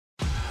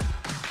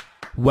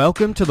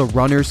Welcome to the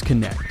Runners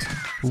Connect,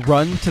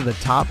 Run to the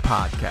Top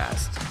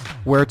podcast,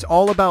 where it's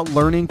all about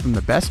learning from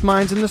the best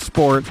minds in the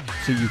sport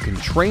so you can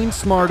train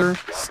smarter,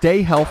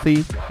 stay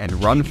healthy,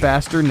 and run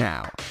faster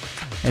now.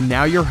 And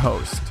now your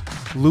host,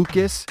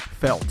 Lucas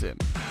Felton.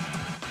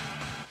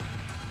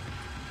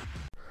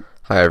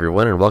 Hi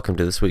everyone, and welcome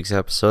to this week's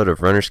episode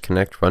of Runners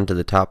Connect Run to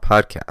the Top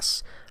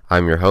podcasts.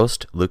 I'm your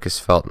host, Lucas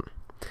Felton.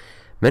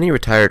 Many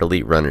retired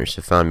elite runners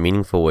have found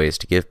meaningful ways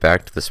to give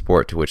back to the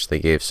sport to which they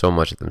gave so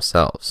much of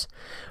themselves.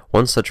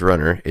 One such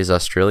runner is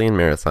Australian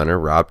marathoner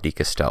Rob de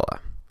Castella.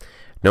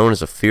 Known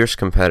as a fierce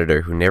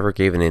competitor who never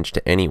gave an inch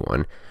to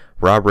anyone,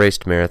 Rob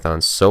raced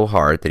marathons so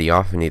hard that he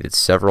often needed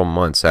several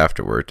months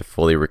afterward to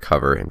fully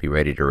recover and be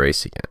ready to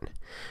race again.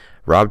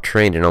 Rob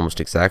trained in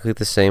almost exactly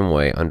the same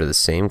way under the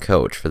same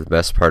coach for the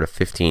best part of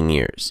 15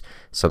 years,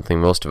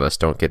 something most of us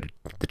don't get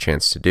the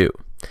chance to do.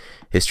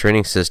 His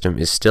training system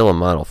is still a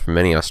model for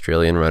many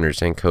Australian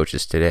runners and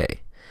coaches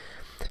today.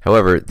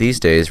 However, these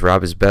days,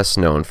 Rob is best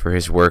known for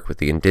his work with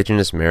the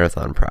Indigenous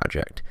Marathon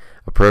Project,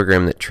 a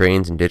program that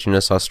trains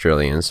Indigenous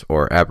Australians,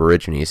 or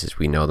aborigines as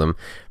we know them,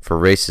 for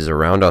races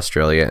around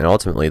Australia and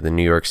ultimately the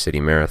New York City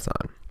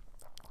Marathon.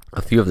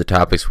 A few of the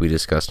topics we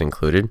discussed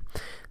included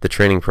the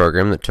training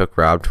program that took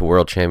Rob to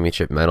World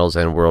Championship medals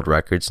and world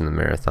records in the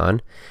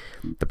marathon,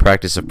 the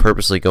practice of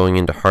purposely going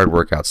into hard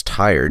workouts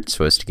tired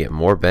so as to get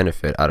more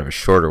benefit out of a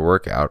shorter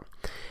workout,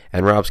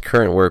 and Rob's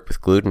current work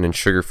with gluten and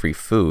sugar-free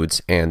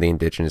foods and the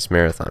Indigenous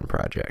Marathon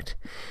Project.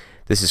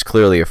 This is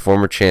clearly a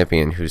former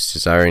champion who's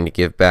desiring to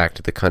give back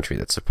to the country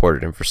that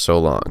supported him for so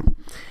long.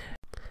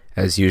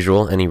 As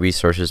usual, any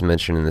resources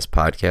mentioned in this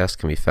podcast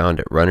can be found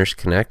at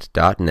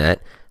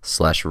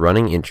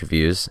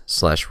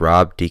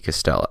runnersconnect.net/runninginterviews/Rob de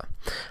Castella.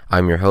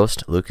 I'm your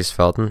host, Lucas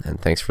Felton, and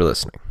thanks for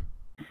listening.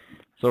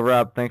 So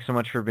Rob, thanks so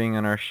much for being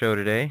on our show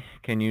today.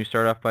 Can you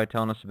start off by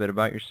telling us a bit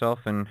about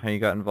yourself and how you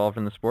got involved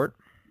in the sport?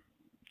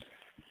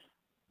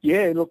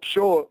 Yeah, look,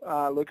 sure,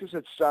 Lucas.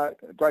 It's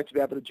great to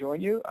be able to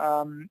join you.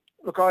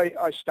 Look,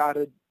 I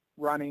started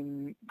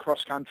running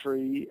cross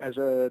country as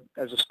a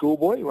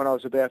schoolboy when I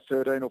was about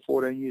 13 or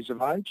 14 years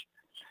of age,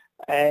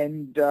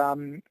 and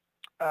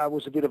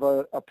was a bit of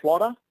a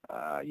plotter.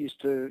 Used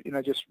to,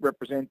 just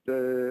represent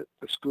the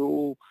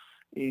school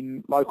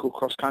in local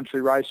cross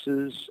country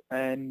races,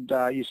 and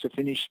used to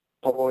finish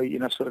probably,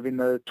 sort of in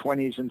the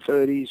 20s and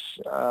 30s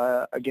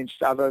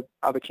against other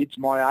kids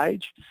my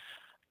age.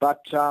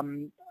 But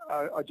I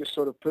just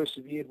sort of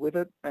persevered with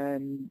it,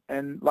 and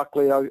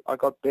luckily I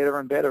got better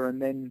and better. And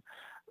then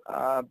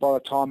by the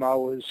time I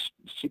was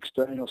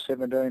 16 or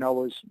 17, I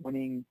was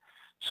winning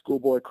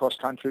schoolboy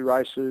cross-country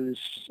races,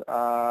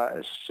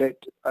 set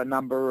a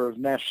number of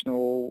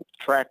national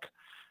track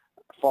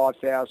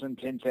 5,000,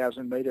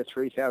 10,000 metre,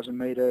 3,000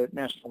 metre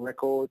national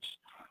records,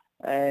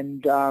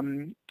 and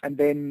then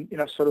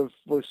sort of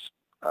was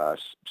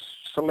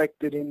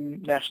selected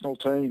in national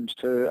teams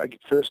to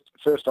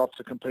first off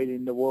to compete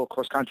in the World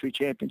Cross Country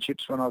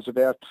Championships when I was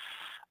about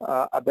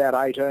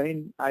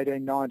 18,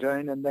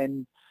 19, and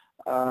then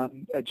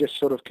I just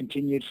sort of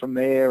continued from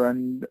there,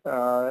 and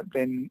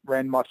then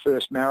ran my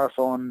first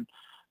marathon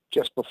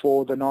just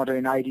before the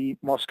 1980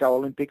 Moscow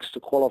Olympics to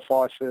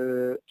qualify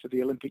for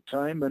the Olympic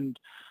team, and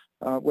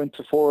went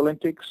to 4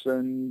 Olympics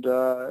and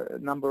a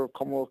number of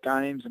Commonwealth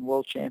Games and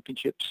World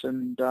Championships,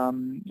 and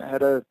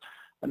had a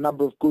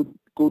number of good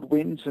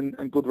wins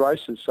and good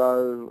races.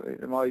 So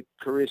my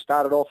career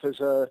started off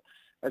as a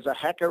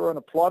hacker and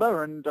a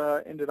plotter, and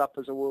ended up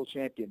as a world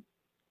champion.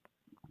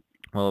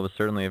 Well, it was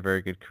certainly a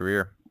very good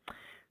career.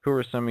 Who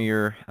were some of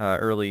your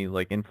early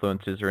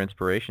influences or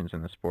inspirations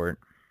in the sport?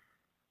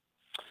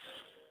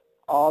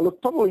 Look,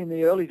 probably in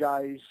the early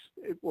days,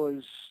 it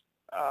was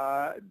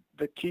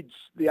the kids,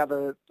 the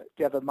other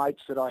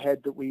mates that I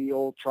had that we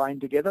all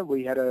trained together.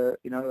 We had a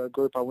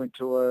group. I went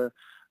to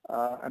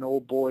an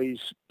all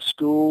boys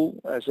school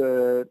as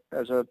a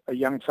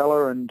young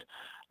fella, and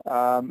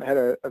had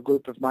a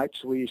group of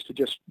mates. We used to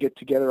just get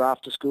together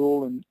after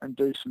school and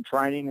do some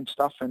training and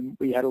stuff, and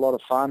we had a lot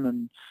of fun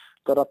and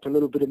got up to a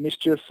little bit of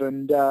mischief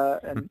and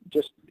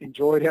just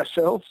enjoyed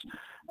ourselves.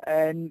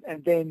 And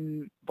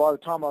then by the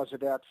time I was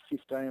about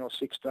 15 or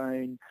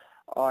 16,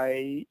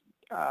 I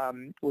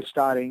was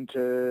starting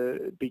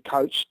to be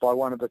coached by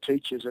one of the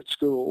teachers at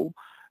school,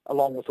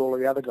 along with all of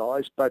the other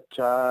guys. But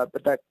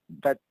that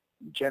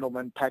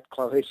gentleman, Pat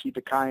Clohessy,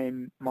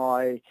 became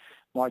my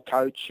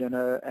coach and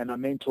a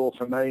mentor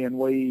for me, and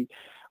we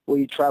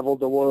travelled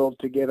the world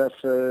together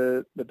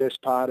for the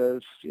best part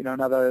of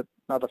another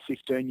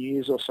 15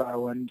 years or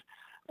so, and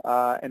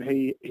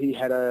he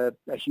had a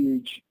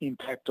huge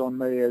impact on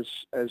me as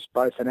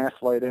both an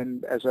athlete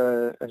and as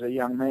a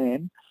young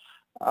man.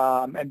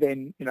 And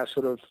then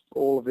sort of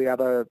all of the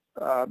other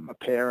my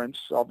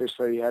parents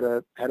obviously had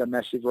a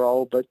massive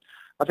role, but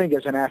I think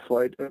as an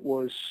athlete it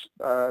was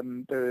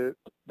the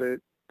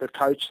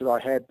coach that I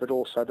had, but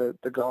also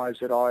the guys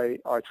that I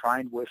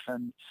trained with.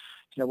 And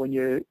when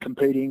you're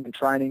competing and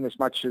training as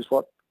much as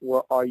what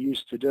I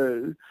used to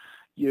do,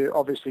 you're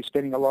obviously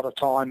spending a lot of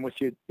time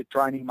with your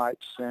training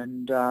mates,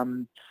 and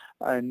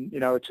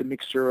it's a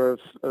mixture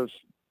of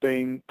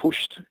being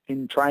pushed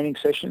in training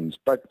sessions,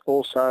 but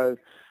also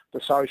the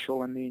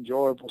social and the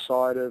enjoyable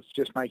side of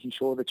just making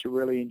sure that you're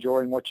really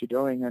enjoying what you're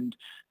doing and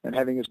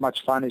having as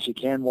much fun as you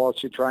can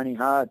whilst you're training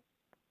hard.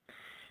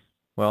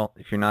 Well,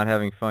 if you're not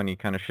having fun, you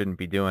kind of shouldn't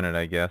be doing it,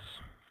 I guess.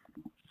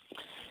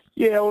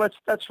 Yeah, well,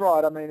 that's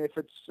right. I mean, if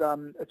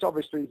it's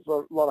obviously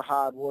a lot of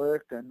hard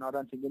work, and I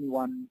don't think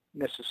anyone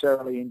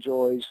necessarily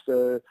enjoys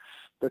the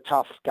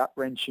tough,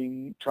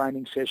 gut-wrenching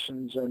training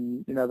sessions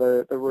and, you know,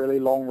 the really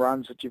long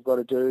runs that you've got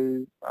to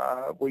do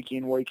week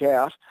in, week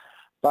out.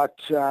 But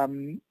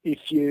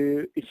if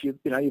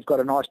you've got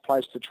a nice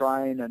place to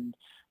train, and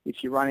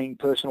if you're running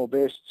personal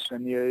bests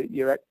and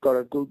you've got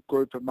a good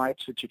group of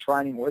mates that you're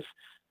training with,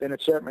 then it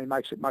certainly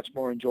makes it much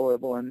more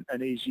enjoyable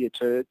and easier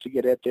to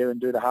get out there and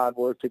do the hard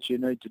work that you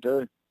need to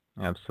do.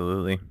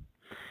 Absolutely.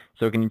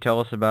 So can you tell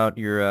us about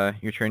your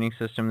training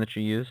system that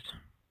you used?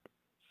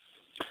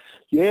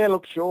 Yeah,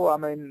 look, sure. I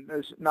mean,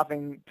 there's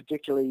nothing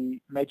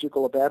particularly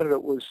magical about it.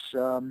 It was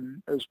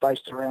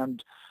based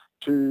around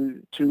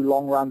two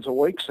long runs a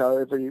week. So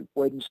every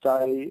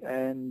Wednesday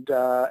and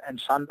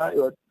Sunday,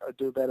 I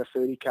do about a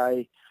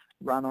 30k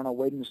run on a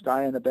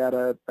Wednesday and about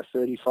a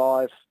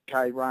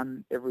 35k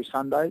run every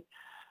Sunday.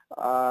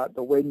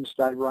 The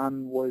Wednesday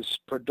run was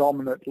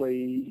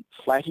predominantly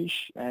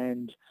flattish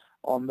and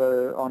on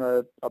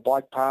a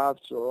bike path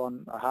or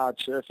on a hard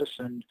surface,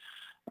 and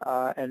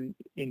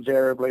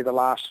invariably the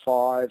last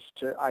 5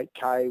 to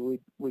 8k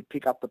we'd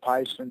pick up the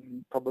pace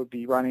and probably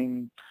be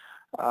running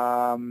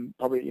around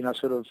about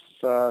sort of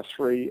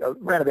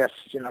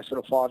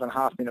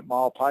 5.5 minute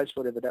mile pace,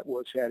 whatever that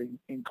works out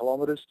in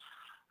kilometres.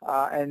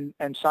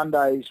 And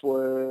Sundays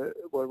were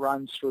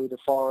runs through the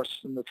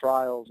forests and the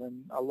trails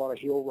and a lot of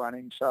hill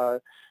running. So,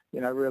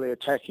 you know, really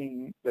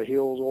attacking the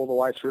hills all the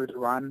way through the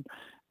run,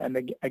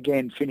 and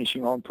again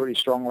finishing on pretty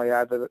strongly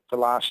over the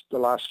last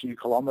few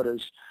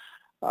kilometres.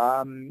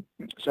 So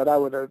they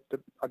were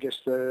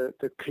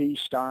the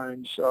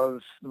keystones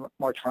of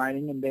my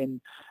training, and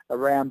then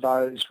around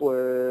those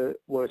were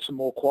some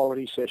more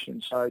quality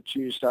sessions. So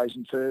Tuesdays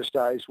and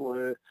Thursdays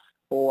were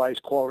always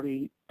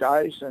quality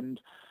days,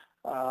 and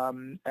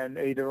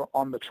either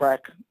on the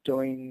track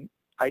doing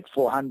 8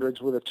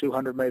 400s with a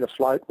 200 metre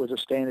float was a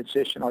standard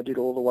session I did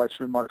all the way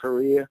through my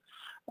career.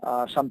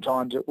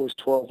 Sometimes it was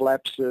 12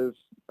 laps of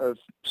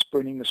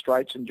sprinting the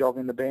straights and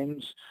jogging the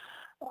bends,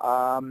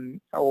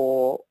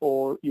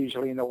 or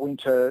usually in the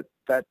winter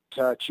that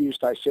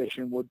Tuesday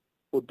session would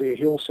be a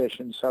hill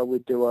session. So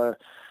we'd do a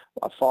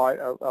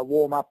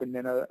warm up and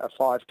then a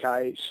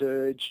 5k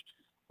surge,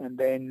 and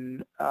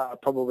then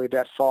probably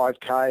about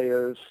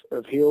 5k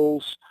of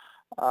hills.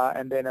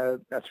 And then a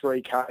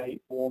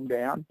 3k warm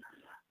down.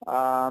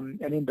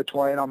 And in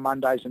between on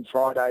Mondays and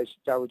Fridays,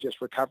 they were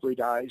just recovery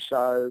days,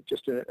 so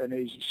just an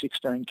easy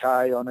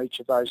 16k on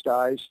each of those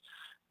days.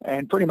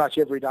 And pretty much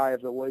every day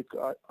of the week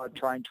I'd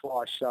train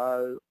twice,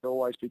 so I'd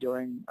always be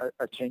doing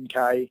a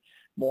 10k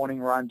morning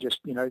run,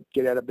 just, you know,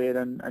 get out of bed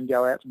and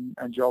go out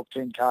and jog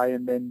 10k,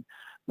 and then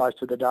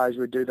most of the days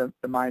we'd do the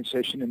main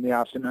session in the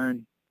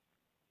afternoon.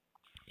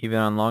 Even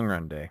on long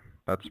run day.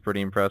 That's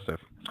pretty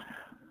impressive.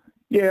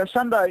 Yeah,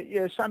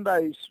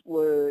 Sundays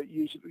were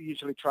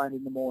usually trained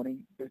in the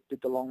morning.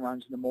 Did the long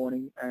runs in the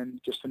morning,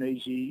 and just an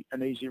easy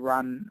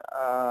run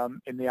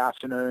in the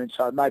afternoon.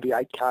 So maybe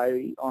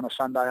 8k on a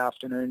Sunday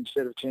afternoon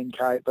instead of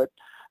 10k. But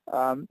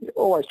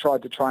always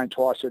tried to train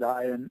twice a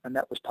day, and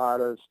that was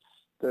part of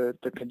the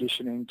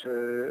conditioning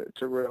to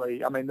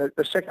really. I mean, the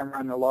second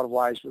run in a lot of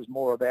ways was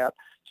more about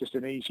just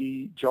an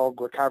easy jog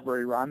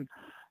recovery run,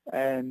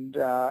 and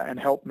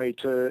helped me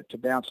to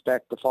bounce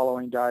back the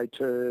following day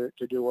to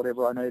do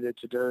whatever I needed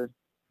to do.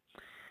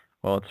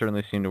 Well, it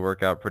certainly seemed to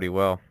work out pretty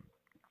well.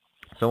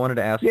 So I wanted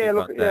to ask you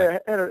about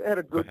that. Yeah, had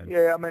a good.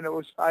 Yeah, I mean, I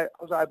was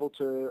able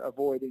to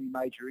avoid any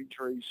major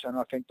injuries, and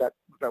I think that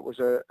was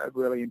a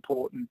really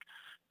important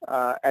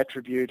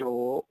attribute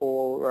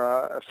or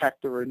a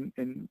factor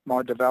in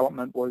my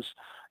development. Was,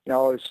 you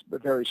know, I was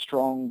very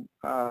strong,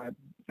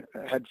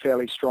 had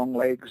fairly strong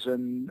legs,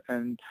 and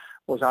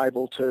was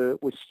able to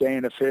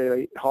withstand a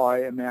fairly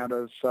high amount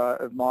of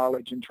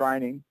mileage and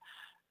training,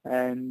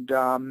 and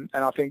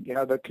I think, you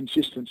know, the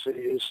consistency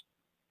is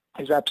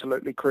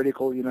absolutely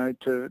critical, you know,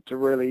 to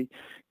really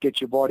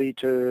get your body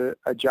to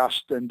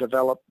adjust and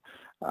develop,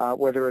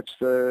 whether it's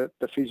the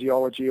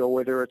physiology or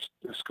whether it's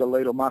the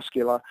skeletal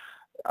muscular.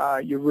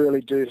 You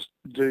really do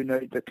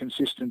need the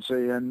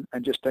consistency and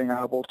just being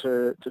able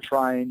to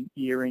train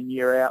year in,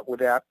 year out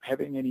without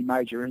having any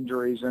major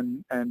injuries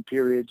and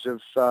periods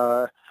of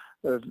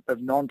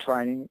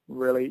non-training,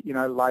 really, you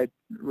know, laid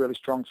really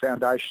strong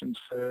foundations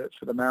for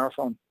the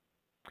marathon.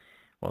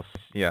 Well,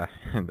 yeah,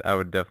 I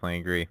would definitely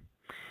agree.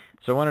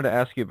 So I wanted to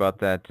ask you about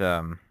that,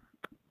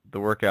 the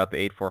workout, the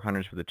 8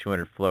 400s with the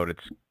 200 float.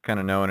 It's kind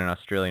of known in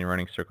Australian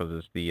running circles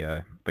as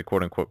the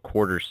quote-unquote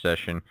quarter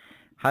session.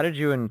 How did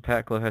you and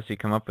Pat Clohessy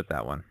come up with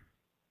that one?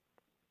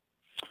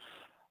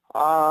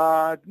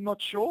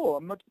 Not sure.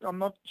 I'm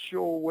not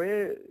sure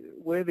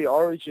where the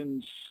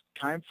origins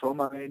came from.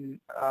 I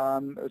mean,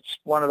 it's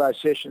one of those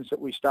sessions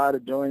that we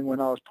started doing when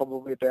I was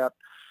probably about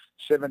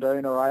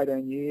 17 or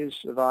 18 years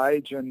of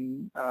age,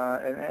 and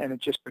it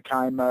just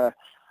became a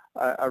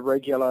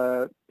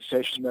regular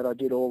session that I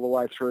did all the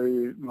way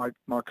through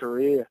my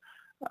career.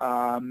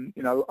 I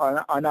know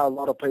a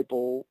lot of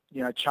people,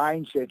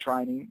 change their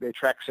training, their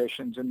track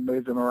sessions and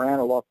move them around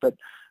a lot, but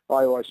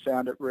I always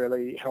found it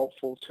really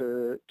helpful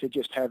to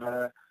just have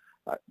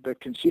the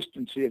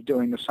consistency of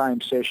doing the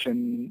same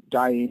session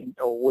day in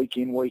or week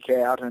in, week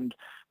out, and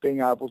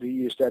being able to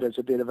use that as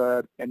a bit of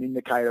an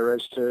indicator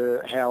as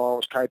to how I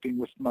was coping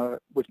with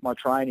my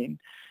training.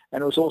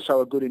 And it was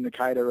also a good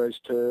indicator as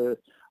to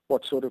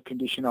what sort of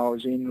condition I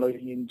was in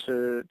leading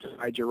into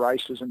major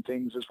races and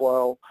things as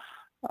well.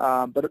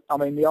 But I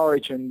mean, the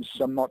Origins,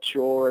 I'm not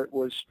sure. It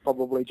was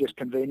probably just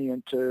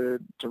convenient to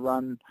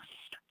run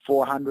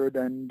 400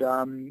 and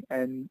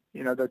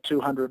the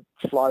 200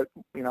 float.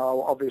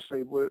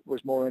 Obviously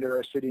was more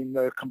interested in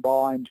the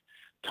combined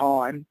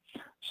time.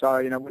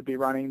 So we'd be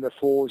running the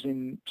 4s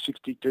in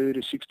 62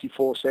 to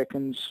 64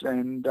 seconds,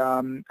 and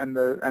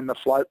the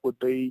float would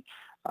be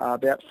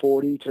about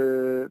 40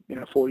 to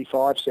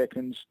 45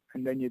 seconds,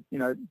 and then you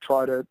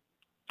try to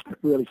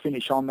really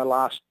finish on the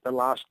last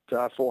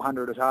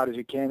 400 as hard as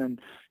you can, and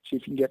see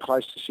if you can get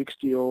close to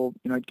 60 or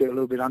get a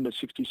little bit under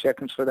 60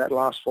 seconds for that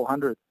last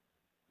 400.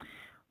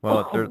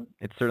 Well,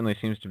 it certainly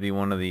seems to be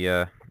one of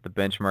the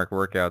benchmark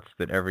workouts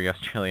that every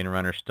Australian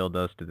runner still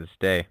does to this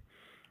day,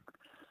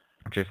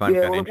 which I find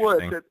kind of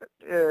interesting.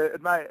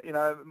 It may,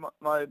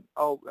 my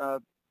old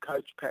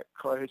coach Pat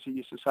Clohesi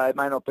used to say, it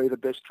may not be the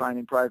best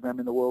training program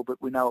in the world,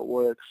 but we know it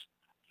works.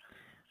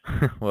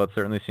 Well, it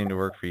certainly seemed to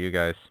work for you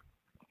guys.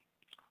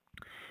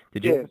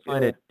 Did you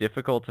find it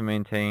difficult to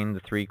maintain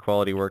the 3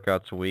 quality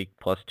workouts a week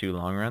plus 2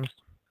 long runs?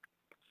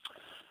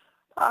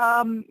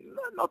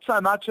 Not so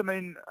much. I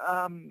mean,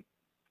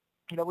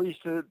 we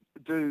used to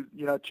do,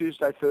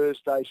 Tuesday,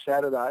 Thursday,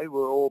 Saturday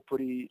were all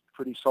pretty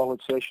solid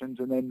sessions,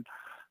 and then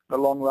the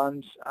long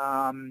runs,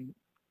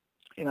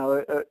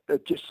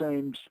 it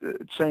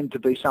seemed to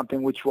be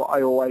something which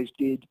I always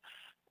did.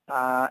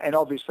 And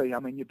obviously, I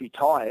mean, you'd be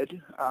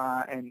tired,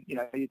 and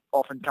you'd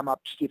often come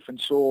up stiff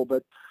and sore,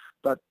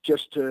 but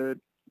just to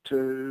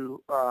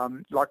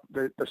like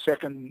the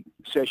second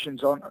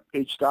sessions on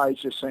each day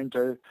just seemed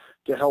to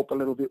help a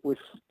little bit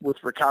with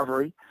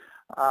recovery.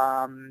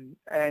 And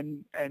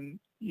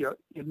you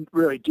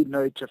really did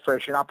need to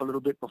freshen up a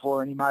little bit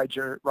before any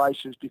major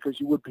races, because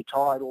you would be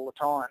tired all the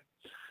time.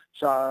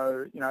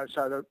 So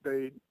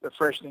the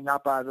freshening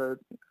up over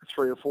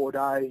 3 or 4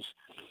 days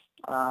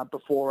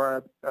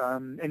before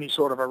any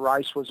sort of a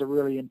race was a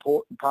really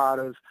important part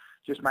of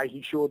just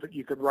making sure that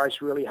you could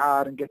race really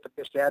hard and get the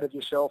best out of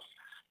yourself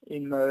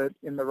in the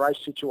race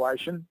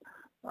situation.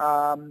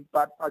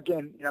 But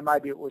again,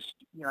 maybe it was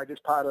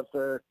just part of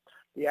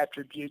the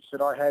attributes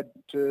that I had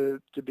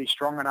to be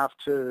strong enough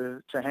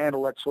to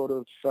handle that sort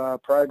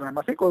of program.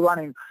 I think we're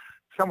running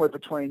somewhere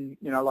between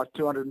like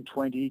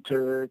 220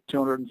 to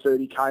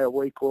 230k a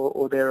week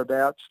or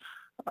thereabouts,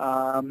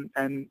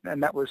 and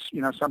that was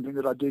something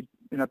that I did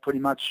pretty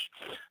much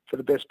for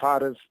the best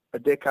part of a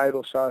decade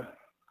or so.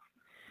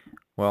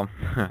 Well,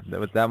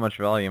 with that much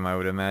volume, I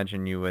would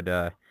imagine you would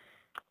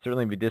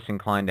certainly be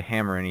disinclined to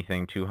hammer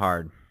anything too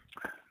hard.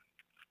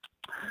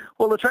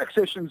 Well, the track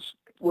sessions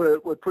were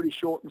pretty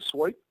short and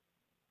sweet.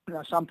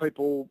 Some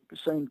people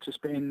seem to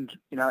spend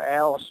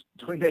hours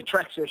doing their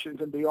track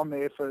sessions and be on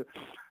there for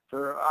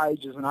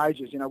ages and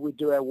ages. We'd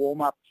do our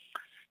warm up,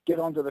 get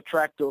onto the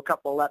track, do a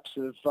couple of laps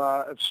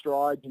of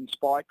strides and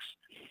spikes,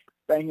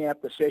 bang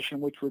out the session,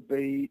 which would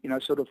be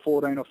sort of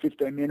 14 or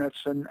 15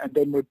 minutes, and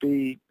then we'd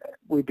be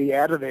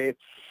out of there.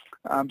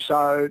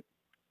 To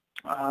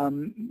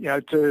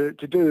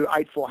do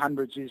 8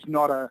 400s is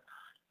not a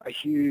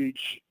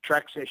huge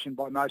track session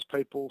by most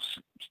people's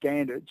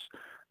standards,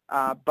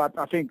 but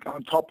I think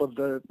on top of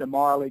the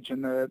mileage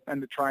and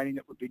the training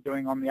that we'd be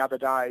doing on the other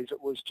days,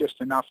 it was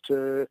just enough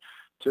to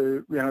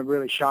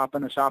really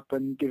sharpen us up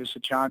and give us a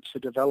chance to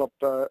develop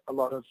a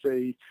lot of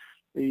the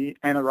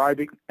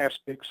anaerobic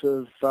aspects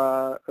of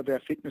our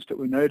fitness that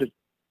we needed.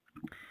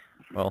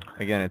 Well,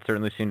 again, it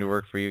certainly seemed to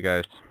work for you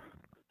guys.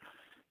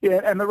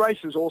 Yeah, and the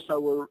races also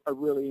were a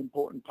really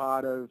important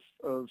part of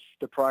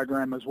the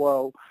program as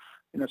well.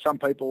 Some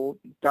people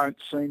don't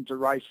seem to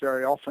race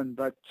very often,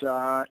 but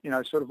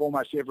sort of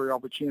almost every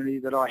opportunity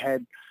that I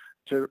had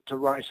to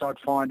race, I'd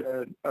find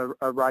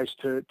a race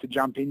to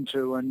jump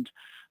into, and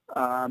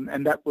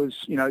that was,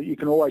 you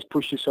can always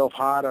push yourself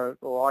harder,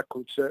 or I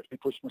could certainly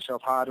push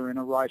myself harder in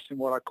a race than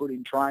what I could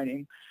in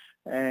training,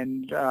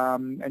 and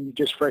you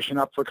just freshen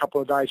up for a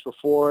couple of days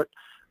before it,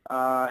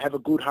 have a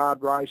good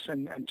hard race,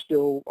 and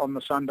still on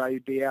the Sunday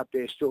you'd be out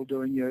there still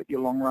doing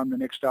your long run the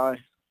next day.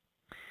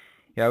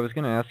 Yeah, I was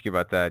going to ask you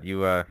about that.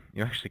 You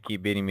actually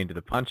keep beating me to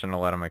the punch on a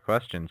lot of my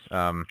questions.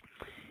 I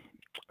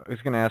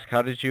was going to ask,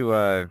 how did you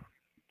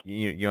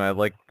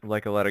like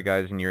a lot of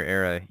guys in your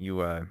era,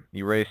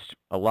 you raced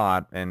a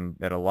lot and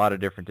at a lot of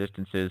different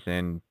distances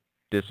and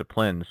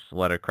disciplines, a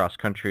lot of cross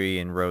country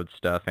and road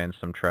stuff and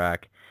some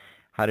track.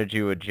 How did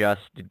you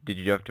adjust? Did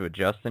you have to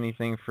adjust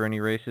anything for any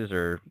races,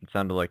 or it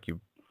sounded like you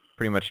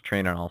pretty much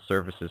trained on all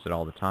surfaces at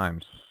all the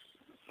times?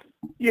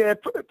 Yeah,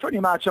 pretty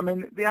much. I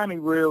mean, the only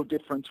real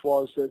difference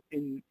was that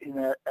in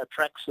a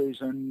track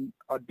season,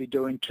 I'd be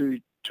doing two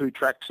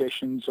track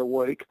sessions a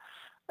week,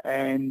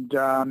 and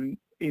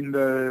in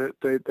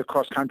the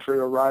cross country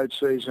or road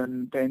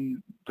season,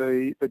 then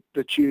the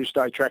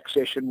Tuesday track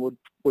session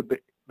would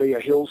be a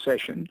hill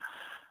session.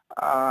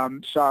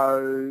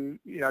 So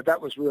that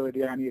was really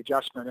the only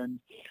adjustment,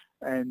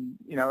 and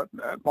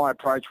my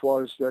approach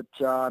was that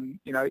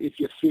if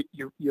you're fit,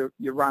 you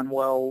run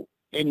well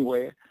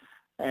anywhere.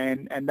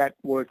 And that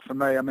worked for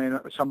me. I mean,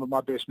 some of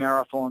my best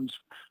marathons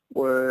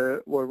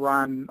were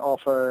run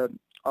off a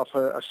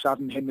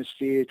Southern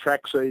Hemisphere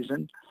track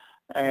season,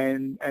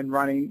 and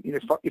running.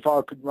 If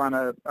I could run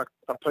a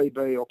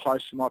PB or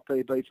close to my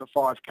PB for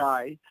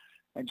 5K,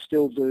 and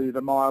still do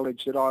the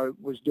mileage that I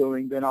was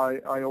doing, then I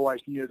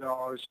always knew that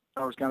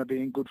I was going to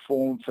be in good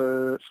form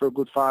for a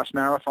good fast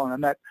marathon,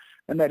 and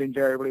that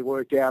invariably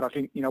worked out. I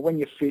think when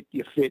you're fit,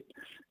 you're fit.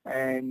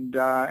 And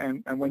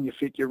when you're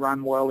fit, you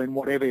run well in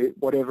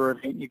whatever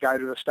event you go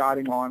to the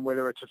starting line,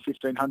 whether it's a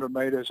 1,500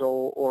 metres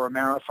or a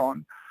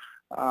marathon,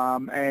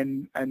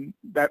 and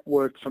that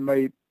worked for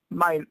me.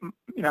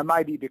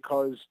 Maybe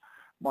because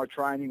my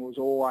training was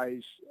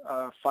always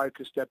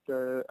focused at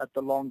the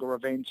longer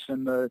events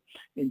and the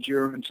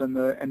endurance and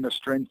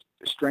the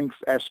strength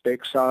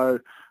aspect. So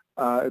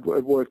it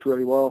worked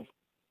really well.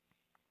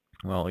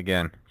 Well,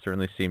 again,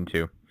 certainly seemed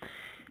to.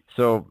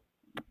 So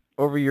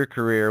over your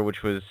career,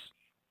 which was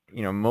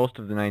most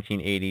of the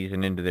 1980s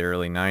and into the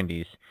early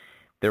 90s,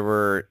 there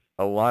were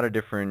a lot of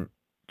different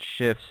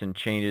shifts and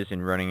changes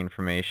in running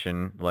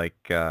information,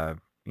 like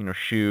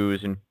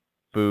shoes and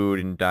food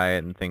and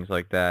diet and things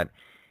like that.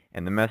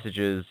 And the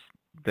messages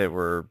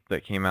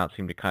that came out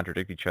seemed to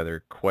contradict each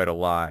other quite a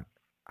lot.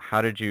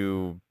 How did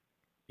you,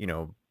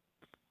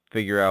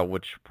 figure out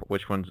which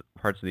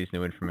parts of these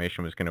new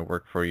information was going to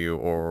work for you,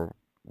 or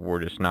were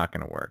just not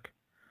going to work?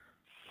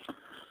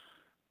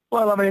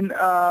 Well, I mean,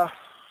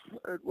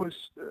 it was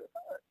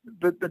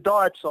the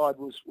diet side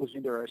was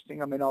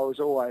interesting. I mean, I was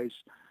always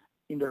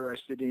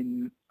interested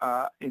in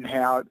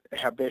how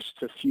best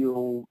to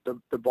fuel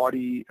the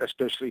body,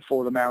 especially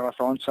for the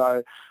marathon.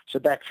 So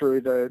back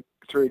through the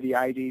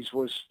 80s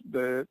was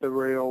the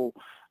real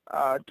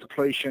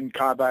depletion,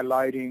 carbo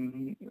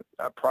loading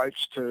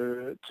approach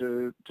to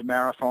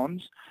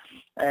marathons,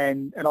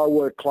 and I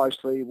worked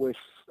closely with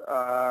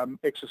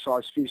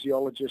exercise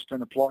physiologist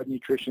and applied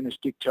nutritionist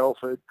Dick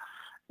Telford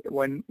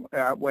when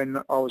I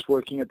was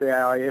working at the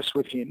AIS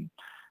with him,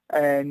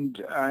 and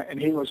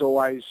he was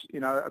always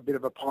a bit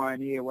of a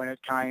pioneer when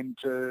it came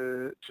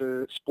to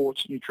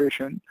sports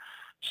nutrition.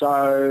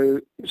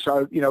 So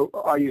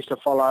I used to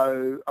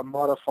follow a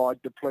modified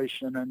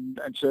depletion and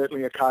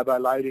certainly a carbo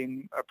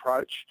loading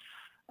approach,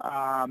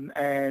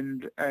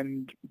 and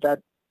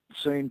that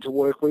seemed to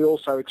work. We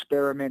also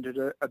experimented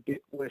a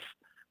bit with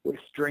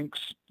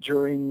drinks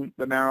during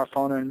the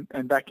marathon,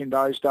 and back in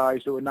those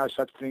days there were no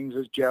such things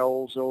as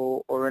gels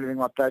or anything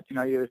like that.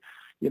 You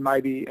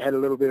maybe had a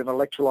little bit of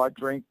electrolyte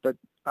drink, but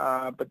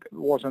there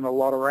wasn't a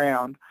lot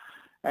around.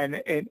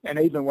 And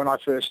even when I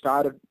first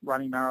started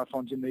running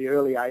marathons in the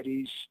early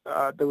 80s,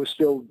 there was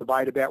still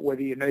debate about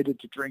whether you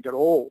needed to drink at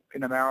all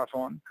in a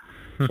marathon.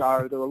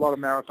 So there were a lot of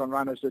marathon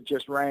runners that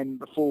just ran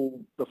the full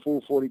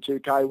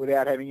 42K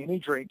without having any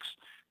drinks,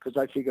 because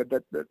they figured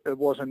that it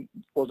wasn't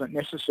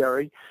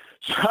necessary.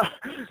 Sounds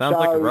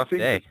like a rough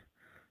day.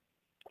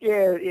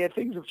 Yeah,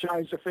 things have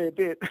changed a fair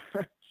bit.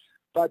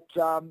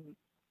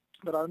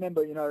 But I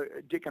remember,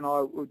 Dick and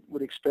I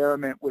would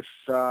experiment with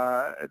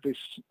this,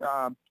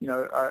 a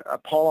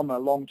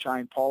polymer,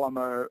 long-chain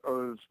polymer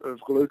of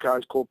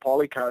glucose called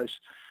polyglucose,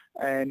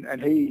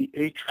 and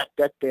he tracked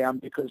that down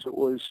because it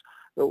was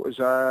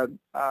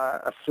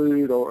a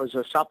food or as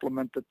a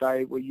supplement that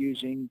they were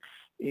using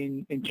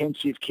in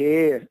intensive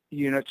care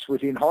units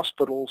within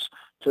hospitals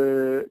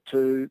to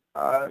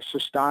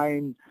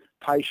sustain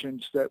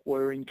patients that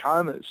were in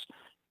comas.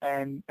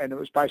 And it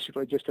was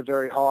basically just a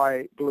very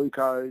high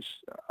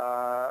glucose,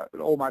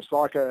 almost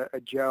like a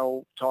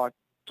gel type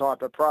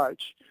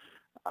approach.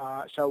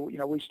 So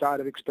we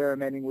started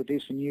experimenting with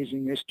this and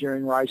using this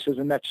during races,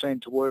 and that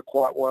seemed to work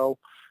quite well.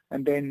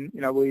 And then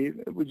we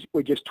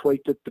just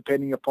tweaked it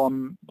depending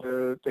upon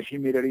the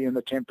humidity and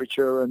the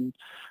temperature and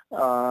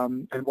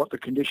what the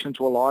conditions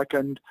were like.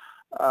 And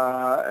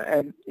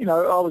I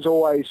was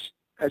always,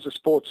 as a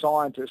sports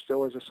scientist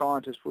or as a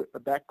scientist with a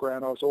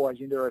background, I was always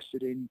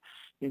interested in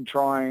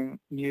trying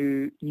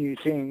new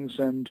things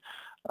and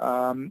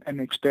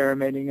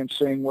experimenting and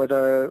seeing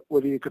whether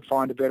you could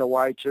find a better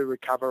way to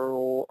recover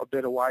or a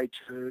better way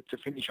to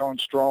finish on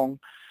strong.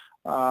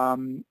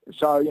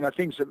 So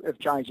things have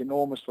changed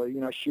enormously.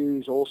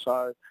 Shoes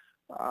also.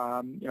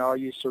 I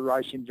used to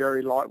race in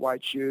very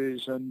lightweight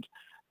shoes, and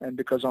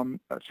because I'm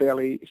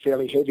fairly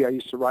heavy, I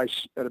used to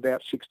race at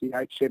about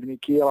 68, 70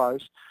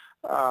 kilos.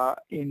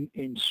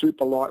 In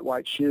super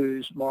lightweight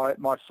shoes,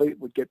 my feet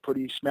would get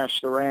pretty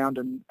smashed around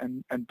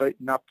and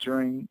beaten up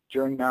during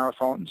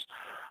marathons.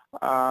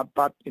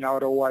 But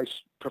I'd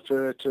always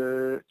prefer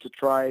to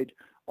trade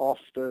off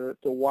the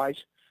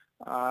weight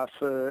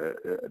for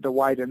the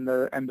weight and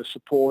the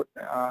support,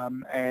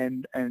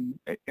 and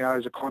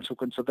as a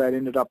consequence of that,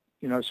 ended up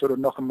sort of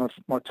knocking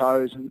my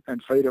toes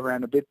and feet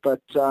around a bit.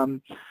 But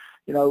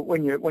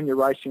when you're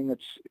racing,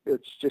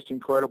 it's just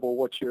incredible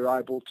what you're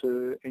able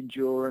to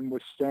endure and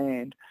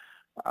withstand,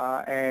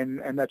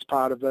 and that's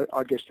part of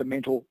I guess the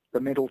mental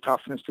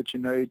toughness that you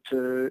need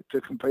to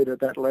compete at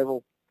that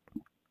level.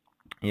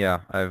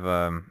 Yeah,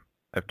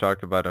 I've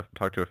talked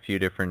to a few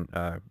different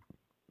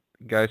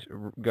guys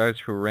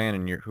who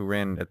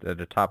ran at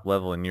the top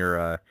level in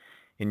your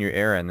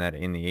era in the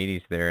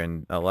 80s there,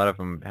 and a lot of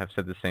them have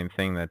said the same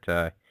thing,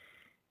 that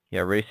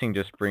racing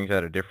just brings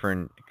out a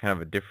different,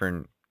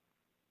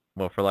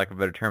 well, for lack of a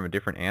better term, a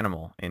different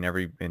animal in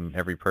every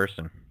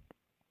person.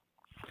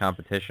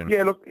 Competition.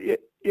 Yeah, look,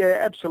 yeah,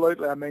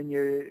 absolutely. I mean,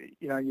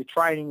 your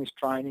training is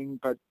training,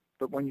 but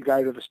when you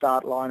go to the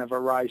start line of a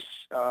race,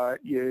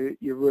 you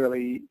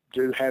really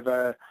do have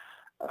a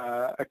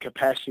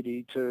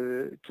capacity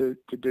to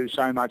do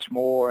so much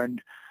more,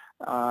 and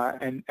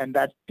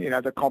that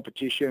the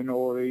competition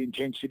or the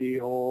intensity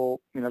or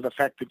the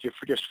fact that you're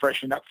just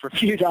freshened up for a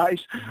few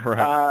days,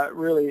 right.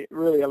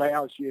 really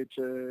allows you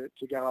to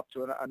go up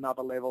to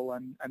another level,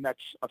 and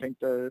that's, I think,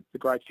 the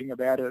great thing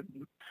about it.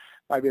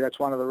 Maybe that's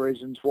one of the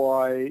reasons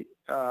why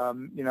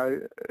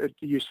it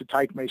used to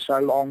take me so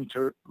long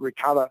to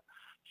recover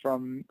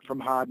from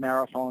hard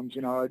marathons.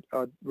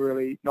 I'd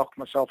really knock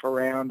myself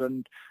around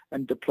and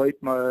deplete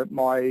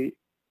my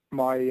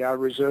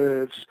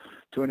reserves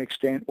to an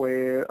extent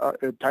where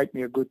it'd take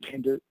me a good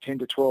 10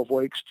 to 12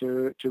 weeks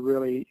to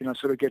really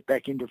sort of get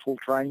back into full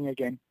training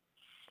again.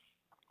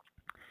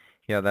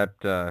 Yeah,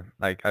 that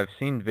I've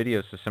seen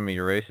videos of some of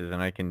your races,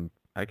 and I can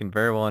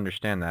very well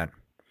understand that.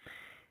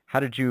 How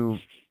did you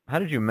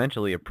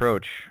mentally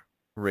approach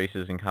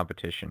races and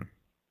competition?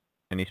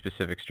 Any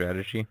specific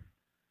strategy?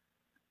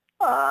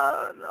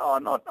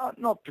 No,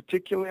 not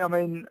particularly. I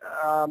mean,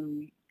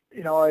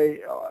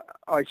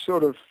 I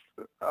sort of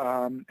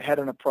had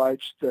an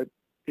approach that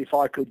if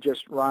I could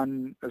just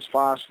run as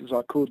fast as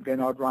I could,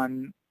 then I'd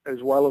run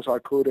as well as I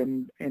could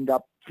and end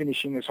up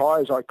finishing as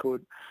high as I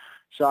could.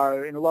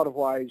 So in a lot of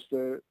ways,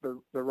 the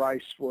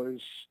race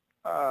was,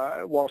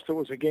 whilst it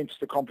was against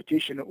the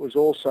competition, it was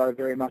also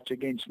very much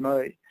against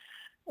me,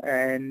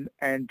 and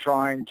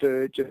trying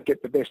to just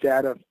get the best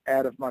out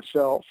of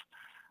myself.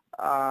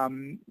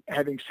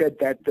 Having said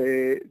that,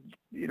 there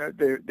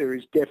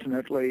is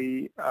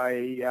definitely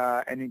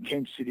an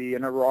intensity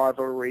and a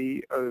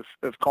rivalry of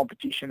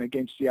competition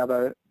against the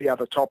other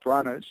top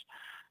runners,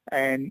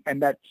 and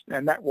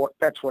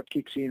that's what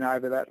kicks in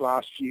over that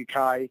last few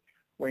K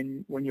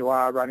when you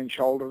are running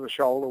shoulder to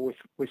shoulder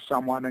with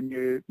someone, and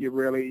you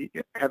really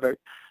have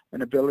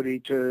an ability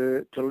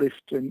to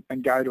lift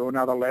and go to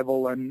another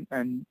level, and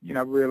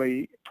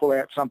really pull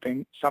out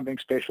something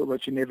special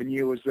that you never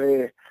knew was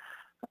there.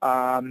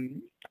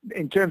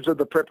 In terms of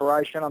the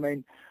preparation, I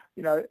mean,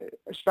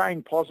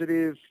 staying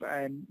positive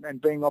and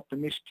being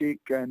optimistic,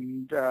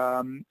 and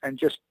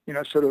just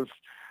sort of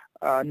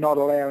not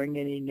allowing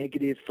any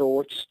negative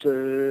thoughts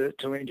to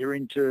enter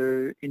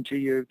into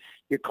your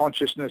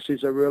consciousness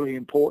is a really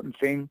important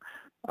thing.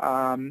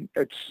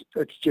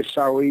 It's just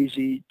so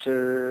easy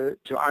to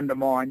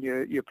undermine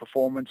your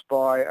performance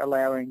by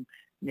allowing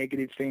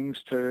negative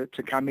things to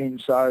come in.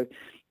 So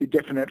you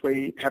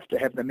definitely have to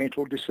have the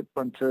mental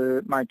discipline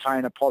to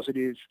maintain a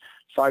positive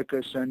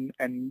focus and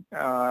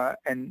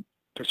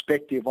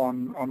perspective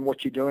on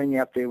what you're doing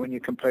out there when you're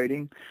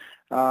competing.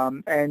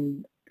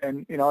 And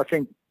I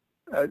think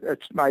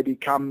it maybe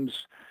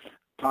comes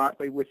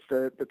partly with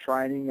the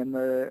training and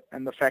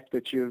the fact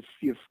that you've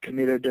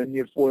committed and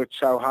you've worked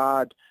so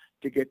hard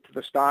to get to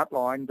the start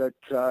line that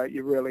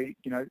you're really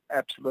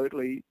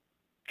absolutely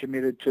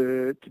committed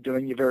to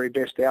doing your very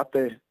best out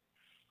there.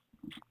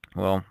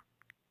 Well,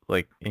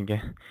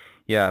 again,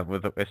 yeah,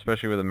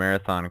 especially with a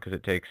marathon, because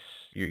it takes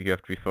you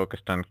have to be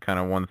focused on kind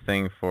of one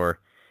thing for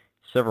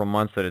several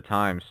months at a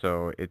time.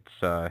 So it's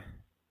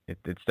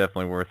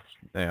definitely worth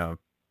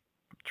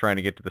trying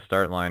to get to the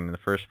start line in the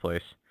first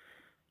place.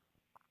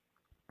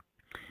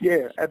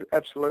 Yeah,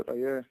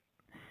 absolutely, yeah.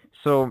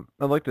 So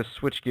I'd like to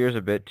switch gears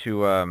a bit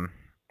to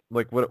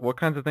what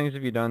kinds of things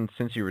have you done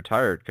since you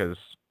retired? Because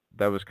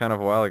that was kind of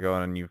a while ago,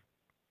 and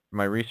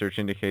my research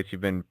indicates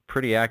you've been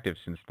pretty active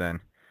since then.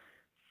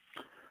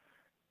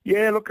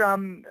 Yeah, look,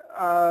 the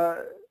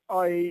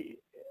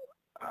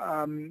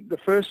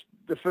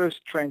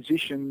first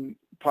transition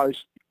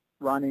post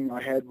running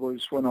I had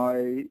was when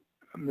I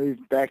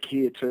moved back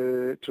here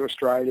to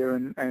Australia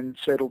and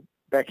settled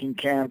back in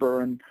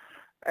Canberra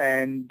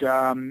and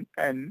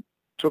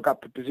took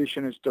up the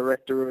position as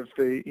director of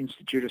the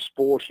Institute of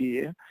Sport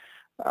here.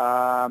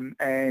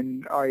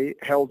 And I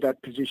held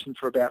that position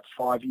for about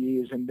 5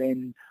 years, and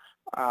then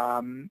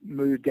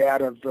moved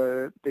out of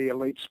the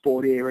elite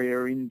sport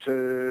area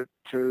into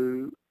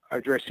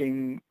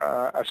addressing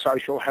a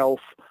social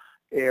health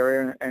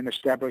area, and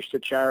established a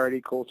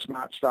charity called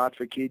Smart Start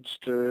for Kids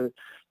to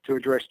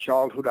address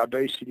childhood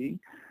obesity.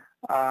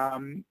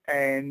 And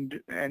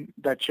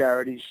that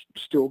charity's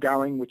still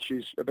going, which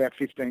is about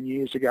 15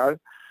 years ago.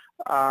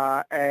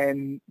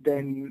 And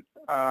then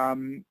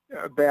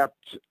about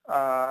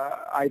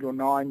 8 or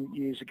 9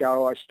 years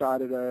ago, I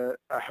started a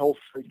health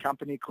food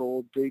company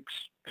called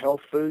Deeks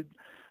Health Food,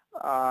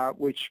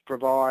 which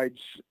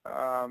provides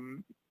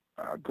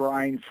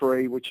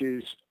grain-free, which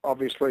is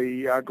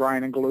obviously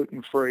grain and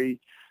gluten-free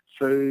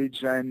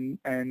foods, and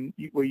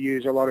we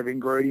use a lot of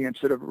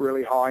ingredients that are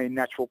really high in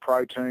natural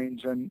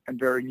proteins and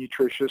very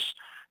nutritious.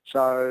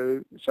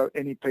 So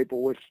any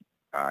people with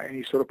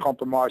any sort of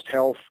compromised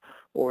health,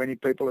 or any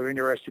people who are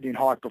interested in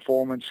high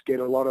performance, get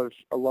a lot of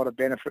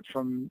benefit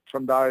from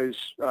those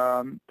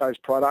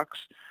products.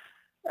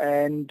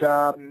 And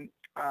then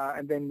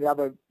the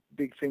other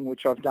big thing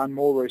which I've done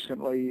more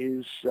recently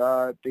is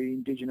the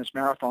Indigenous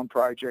Marathon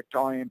Project,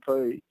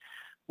 IMP,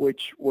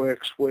 which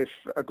works with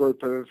a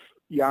group of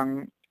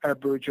young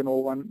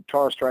Aboriginal and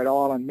Torres Strait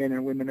Island men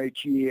and women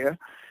each year,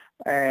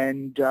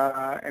 and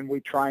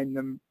we train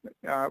them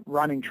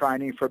running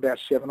training for about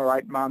 7 or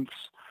 8 months,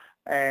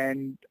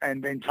 and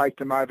then take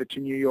them over to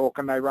New York,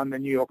 and they run the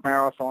New York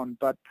Marathon.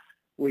 But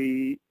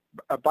we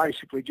are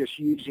basically just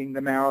using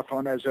the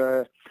marathon as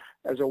a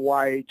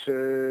way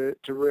to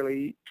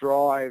really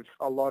drive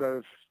a lot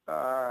of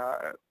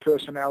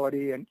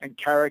personality and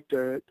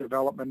character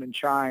development and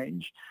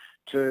change,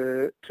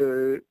 to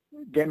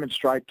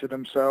demonstrate to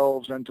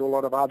themselves and to a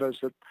lot of others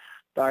that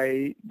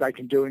they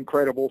can do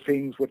incredible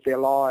things with their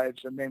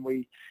lives. And then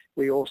we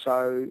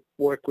also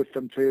work with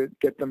them to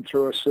get them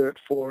through a Cert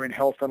 4 in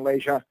health and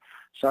leisure,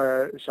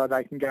 so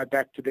they can go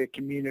back to their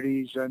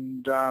communities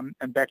and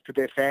back to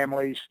their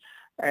families,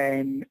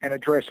 and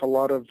address a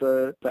lot of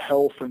the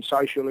health and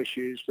social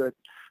issues that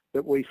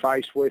we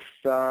face with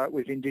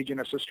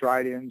Indigenous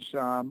Australians.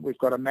 We've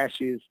got a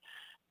massive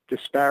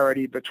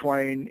disparity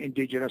between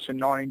Indigenous and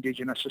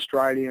non-Indigenous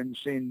Australians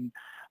in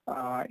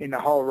a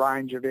whole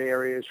range of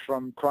areas,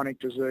 from chronic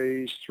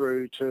disease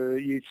through to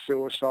youth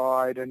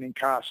suicide and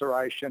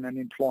incarceration and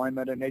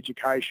employment and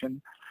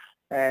education.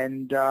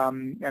 And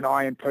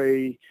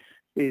IMP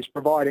is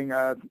providing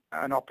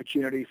an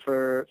opportunity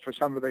for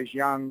some of these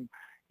young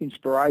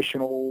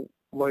inspirational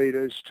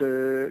leaders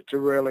to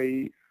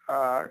really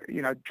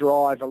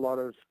drive a lot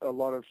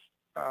of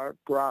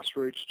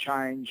grassroots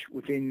change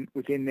within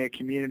their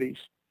communities.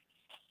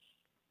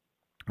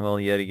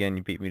 Well, yet again,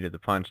 you beat me to the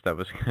punch. That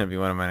was going to be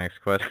one of my next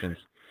questions.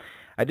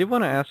 I did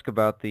want to ask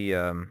about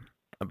the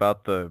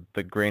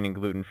grain and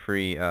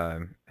gluten-free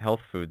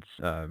health foods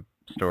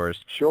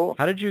stores. Sure.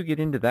 How did you get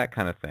into that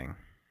kind of thing?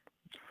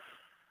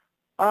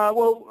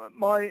 Well,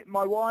 my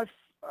wife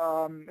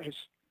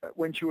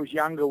when she was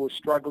younger, was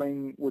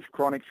struggling with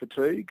chronic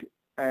fatigue,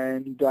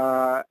 and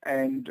a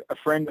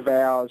friend of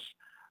ours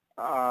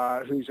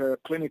who's a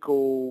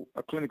clinical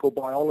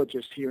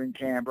biologist here in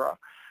Canberra,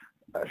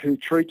 who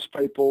treats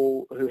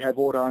people who have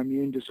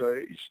autoimmune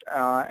disease,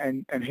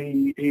 and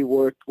he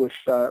worked with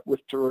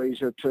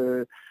Teresa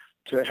to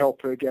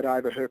help her get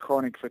over her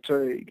chronic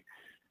fatigue.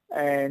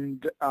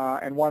 And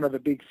one of the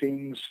big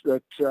things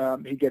that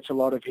he gets a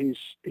lot of his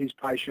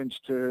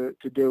patients to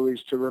do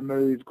is to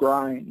remove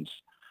grains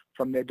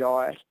from their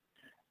diet.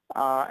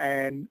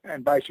 And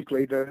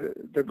basically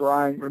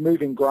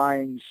removing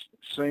grains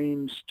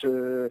seems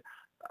to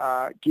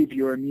give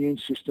your immune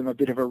system a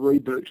bit of a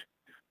reboot.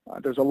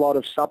 There's a lot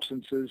of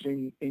substances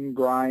in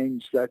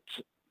grains that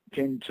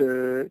tend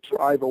to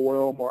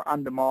overwhelm or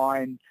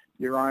undermine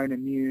your own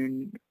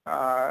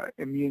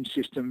immune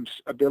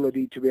system's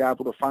ability to be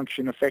able to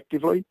function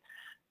effectively.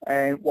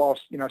 And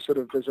whilst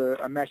there's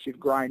a massive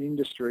grain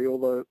industry, all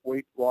the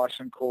wheat, rice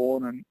and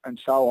corn and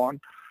so on,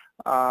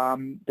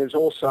 there's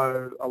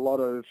also a lot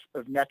of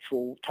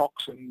natural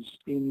toxins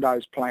in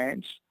those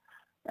plants,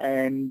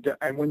 and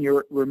when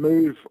you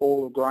remove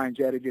all the grains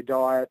out of your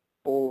diet,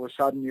 all of a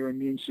sudden your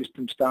immune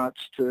system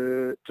starts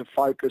to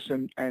focus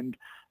and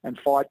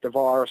fight the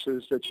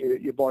viruses that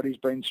your body's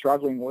been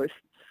struggling with.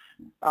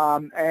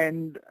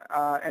 And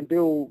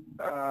Bill,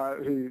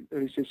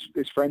 who's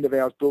this friend of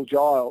ours, Bill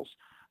Giles,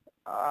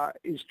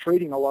 is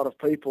treating a lot of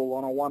people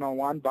on a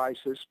one-on-one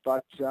basis,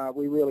 but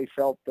we really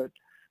felt that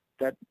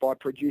by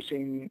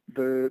producing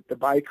the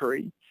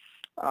bakery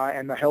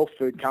and the health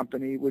food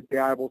company would be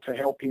able to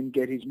help him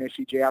get his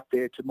message out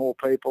there to more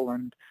people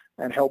and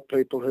help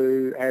people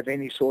who have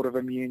any sort of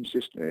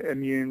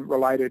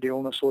immune-related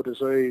illness or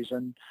disease,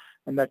 and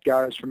that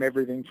goes from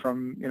everything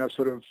from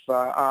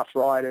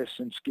arthritis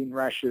and skin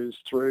rashes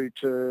through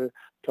to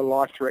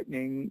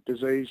life-threatening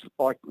disease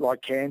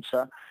like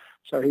cancer.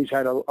 So he's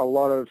had a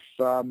lot of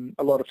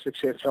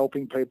success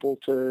helping people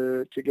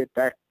to get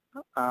back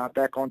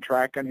on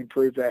track and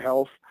improve their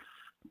health.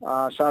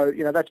 So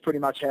that's pretty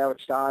much how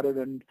it started,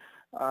 and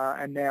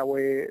now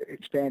we're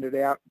expanded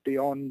out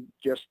beyond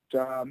just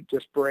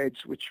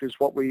breads, which is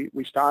what we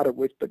started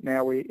with, but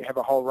now we have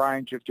a whole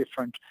range of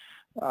different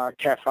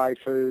cafe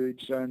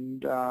foods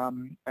and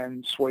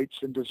sweets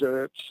and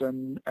desserts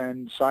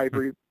and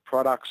savoury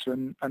products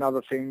and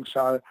other things.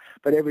 So,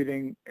 but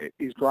everything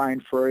is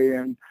grain-free,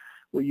 and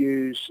we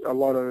use a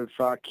lot of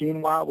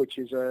quinoa, which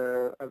is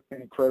an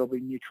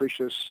incredibly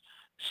nutritious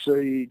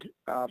seed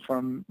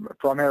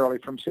primarily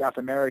from South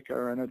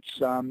America, and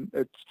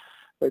it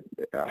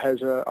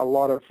has a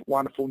lot of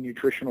wonderful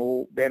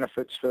nutritional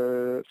benefits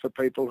for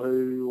people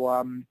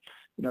who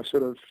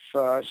sort of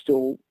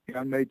still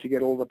need to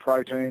get all the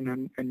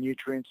protein and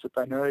nutrients that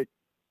they need.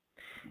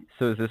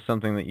 So is this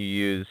something that you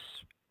use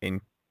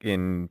in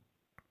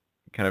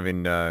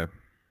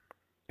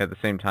at the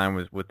same time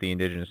with the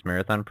Indigenous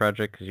Marathon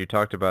Project? Because you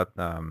talked about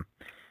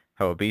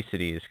how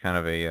obesity is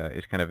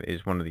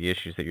is one of the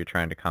issues that you're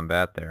trying to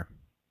combat there.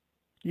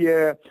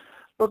 Yeah,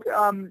 look,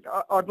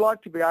 I'd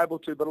like to be able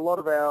to, but a lot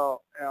of our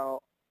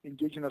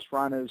Indigenous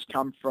runners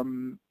come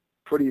from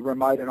pretty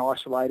remote and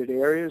isolated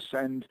areas,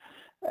 and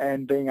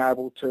being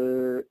able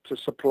to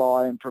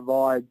supply and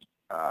provide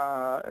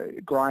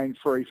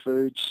grain-free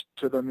foods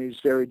to them is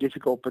very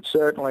difficult. But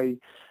certainly,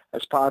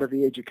 as part of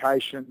the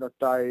education that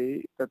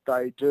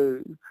they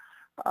do,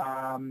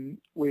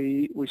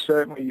 we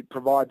certainly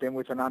provide them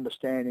with an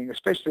understanding,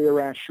 especially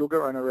around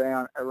sugar and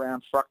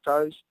around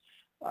fructose.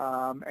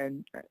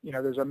 And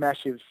there's a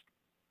massive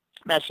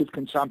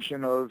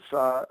consumption of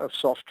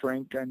soft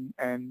drink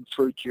and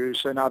fruit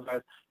juice and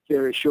other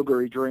very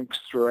sugary drinks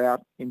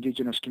throughout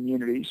Indigenous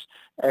communities,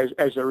 as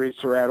there is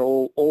throughout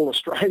all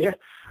Australia.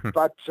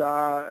 But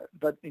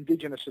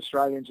Indigenous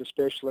Australians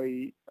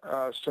especially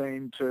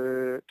seem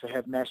to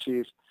have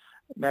massive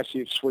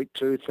sweet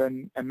tooth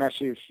and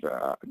massive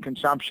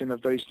consumption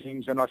of these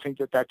things, and I think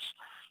that's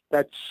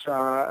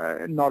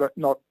not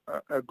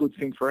a good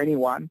thing for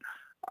anyone.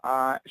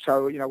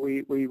 So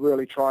we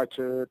really try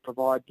to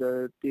provide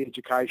the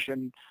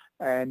education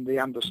and the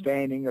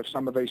understanding of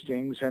some of these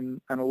things,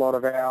 and a lot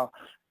of our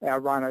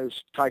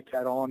runners take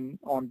that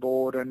on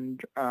board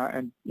and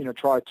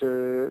try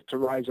to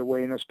raise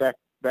awareness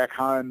back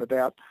home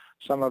about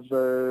some of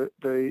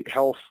the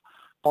health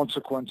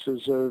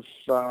consequences of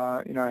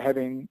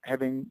having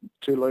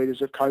 2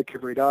 litres of Coke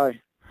every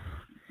day,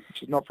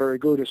 which is not very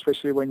good,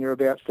 especially when you're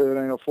about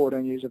 13 or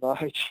 14 years of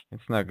age.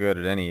 It's not good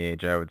at any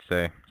age, I would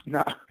say.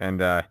 No. And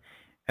the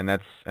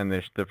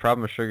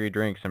problem with sugary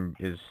drinks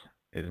is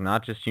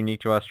not just unique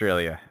to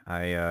Australia.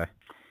 I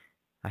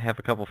have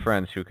a couple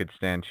friends who could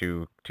stand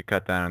to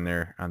cut down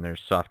on their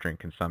soft drink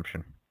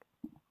consumption.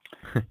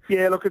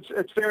 Yeah, look,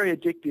 it's very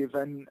addictive,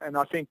 and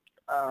I think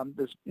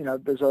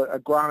there's a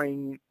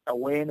growing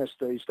awareness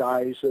these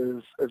days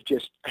of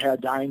just how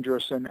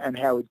dangerous and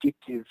how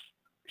addictive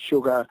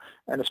sugar,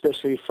 and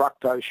especially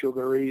fructose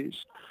sugar,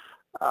 is.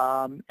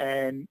 And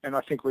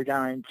I think we're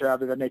going to,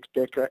 over the next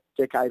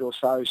decade or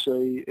so,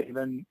 see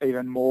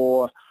even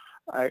more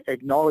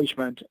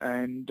acknowledgement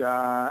and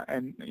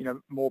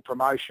more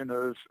promotion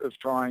of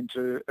trying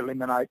to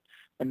eliminate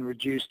and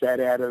reduce that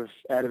out of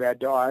our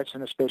diets,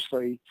 and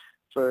especially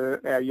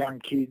for our young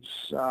kids.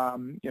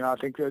 I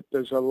think that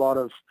there's a lot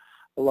of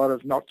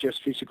not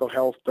just physical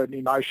health but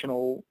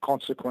emotional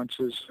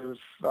consequences of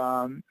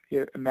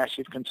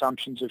massive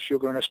consumptions of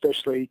sugar, and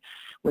especially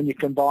when you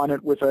combine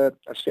it with a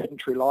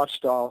sedentary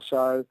lifestyle.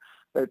 So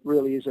it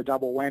really is a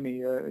double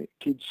whammy.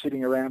 Kids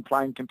sitting around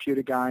playing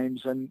computer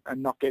games and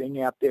not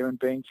getting out there and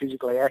being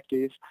physically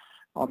active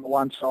on the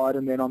one side,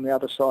 and then on the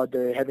other side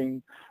they're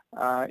having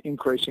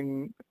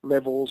increasing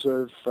levels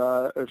of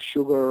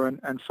sugar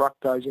and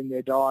fructose in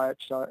their diet.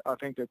 So I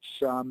think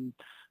it's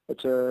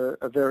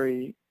a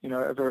very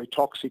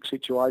toxic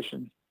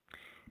situation.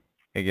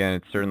 Again,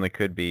 it certainly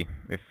could be,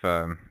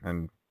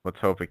 and let's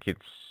hope it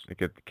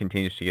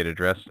continues to get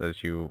addressed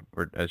as you're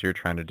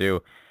trying to do.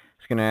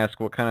 I was going to ask,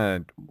 what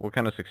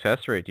kind of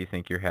success rate do you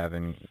think you're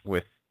having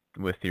with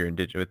the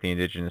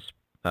Indigenous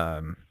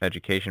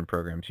education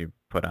programs you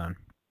put on?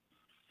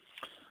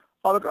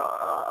 Oh, look,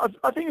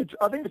 I think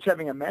it's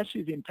having a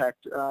massive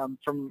impact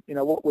from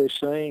what we're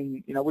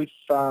seeing.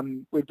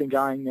 We've been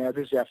going now.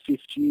 This is our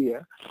 5th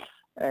year,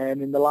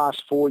 and in the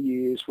last 4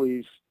 years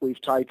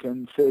we've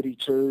taken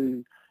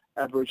 32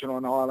 Aboriginal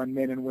and Island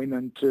men and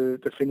women to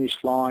the finish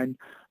line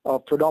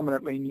of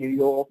predominantly New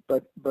York,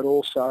 but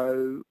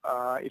also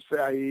if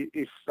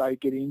they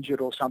get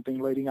injured or something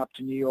leading up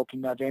to New York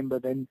in November,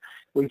 then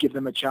we give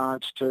them a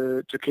chance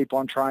to keep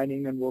on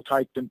training, and we'll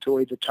take them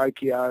to either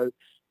Tokyo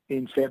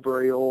in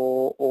February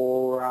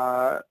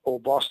or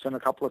Boston a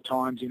couple of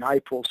times in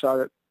April, so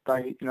that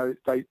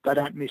they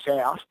don't miss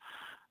out.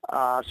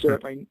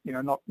 Certainly,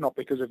 not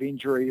because of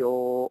injury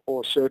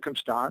or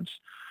circumstance.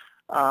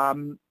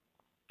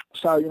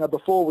 So,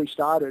 before we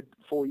started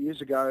 4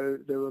 years ago,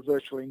 there were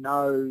virtually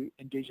no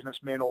Indigenous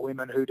men or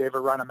women who'd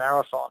ever run a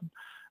marathon,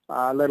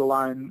 let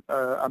alone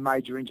a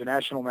major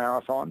international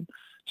marathon.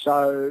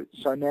 So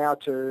now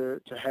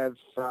to have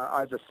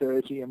over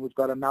 30, and we've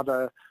got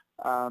another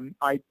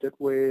 8 that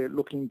we're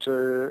looking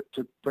to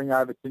bring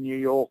over to New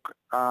York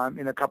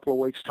in a couple of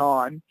weeks'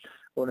 time,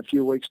 or in a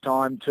few weeks'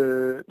 time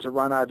to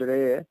run over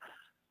there.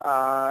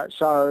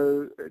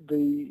 So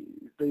the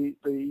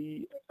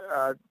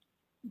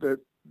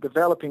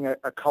developing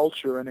a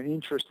culture and an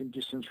interest in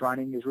distance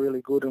running is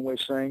really good, and we're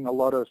seeing a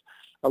lot of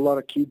a lot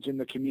of kids in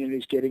the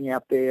communities getting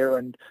out there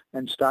and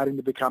starting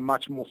to become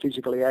much more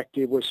physically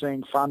active. We're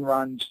seeing fun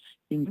runs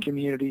in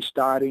communities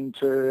starting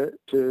to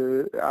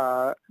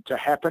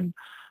happen.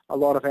 A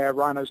lot of our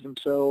runners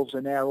themselves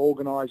are now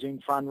organising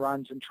fun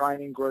runs and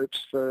training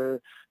groups for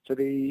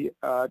the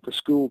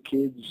school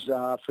kids,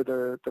 for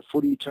the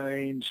footy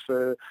teams,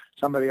 for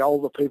some of the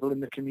older people in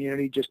the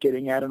community, just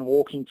getting out and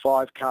walking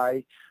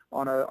 5K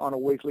on a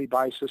weekly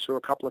basis or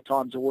a couple of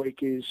times a week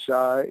is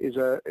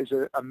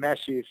a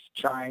massive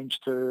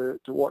change to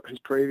what has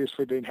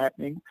previously been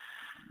happening.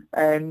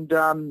 And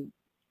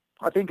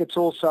I think it's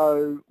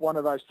also one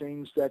of those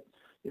things that,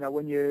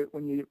 when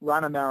you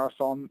run a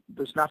marathon,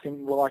 there's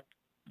nothing like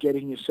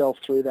getting yourself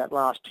through that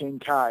last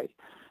 10K.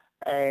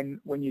 And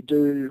when you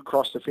do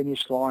cross the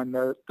finish line,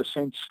 the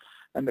sense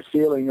and the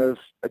feeling of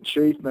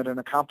achievement and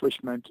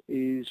accomplishment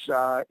is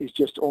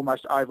just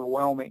almost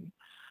overwhelming.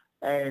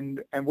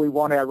 And we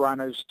want our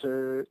runners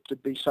to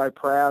be so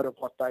proud of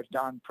what they've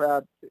done,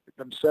 proud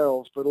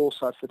themselves, but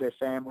also for their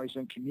families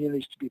and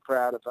communities to be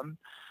proud of them,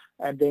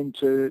 and then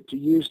to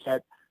use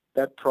that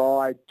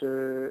pride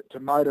to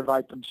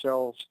motivate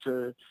themselves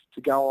to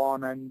go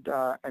on and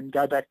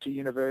go back to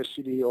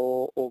university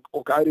or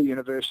go to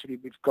university.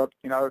 We've got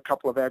a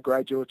couple of our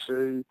graduates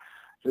who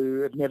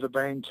have never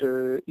been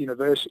to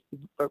university,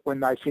 but when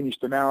they finish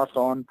the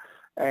marathon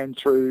and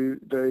through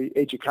the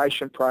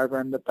education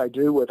program that they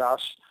do with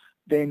us,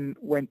 then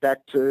went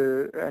back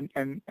to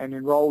and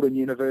enrolled in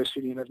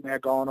university and have now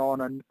gone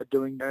on and are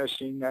doing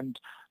nursing and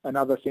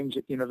other things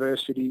at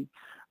university.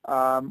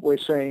 We're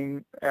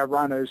seeing our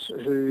runners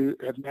who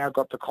have now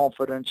got the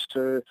confidence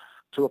to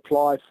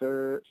apply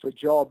for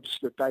jobs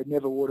that they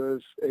never would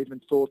have even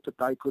thought that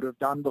they could have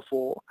done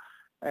before.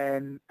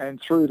 And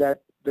through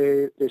that,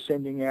 they're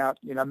sending out,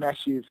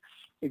 massive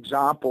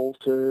example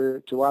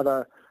to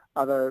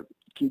other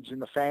kids in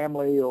the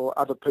family or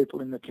other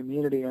people in the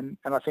community. And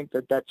I think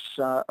that's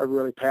a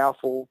really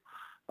powerful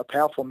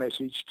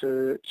message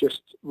to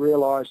just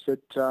realise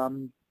that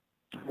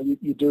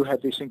you do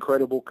have this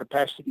incredible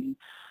capacity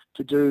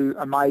to do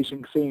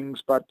amazing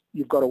things, but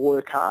you've got to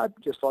work hard,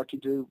 just like you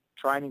do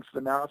training for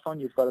the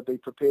marathon. You've got to be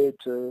prepared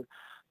to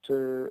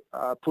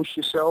push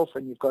yourself,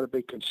 and you've got to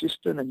be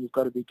consistent, and you've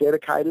got to be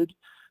dedicated.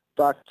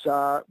 But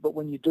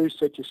when you do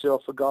set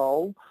yourself a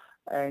goal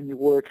and you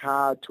work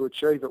hard to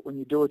achieve it, when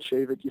you do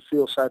achieve it, you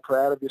feel so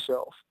proud of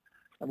yourself.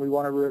 And we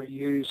want to really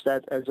use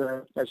that as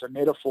a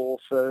metaphor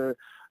for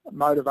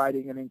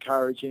motivating and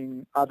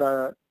encouraging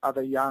other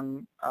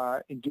young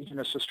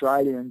Indigenous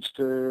Australians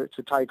to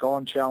take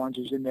on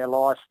challenges in their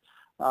life.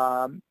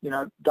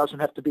 Doesn't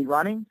have to be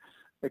running.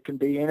 It can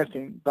be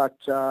anything. But,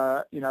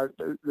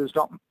 there's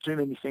not too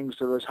many things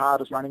that are as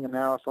hard as running a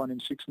marathon in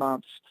 6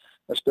 months,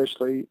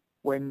 especially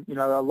when,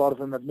 a lot of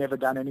them have never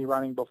done any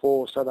running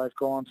before. So they've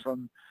gone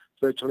from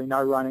virtually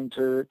no running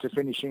to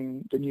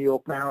finishing the New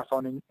York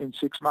Marathon in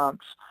 6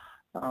 months.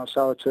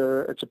 So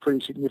it's a pretty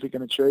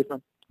significant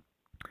achievement.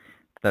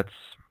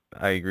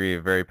 I agree,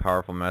 a very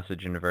powerful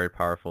message and a very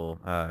powerful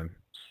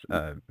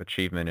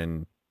achievement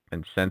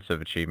and sense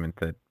of achievement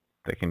that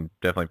can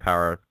definitely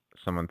power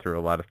someone through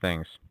a lot of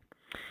things.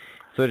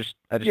 So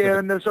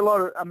and there's a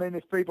lot of,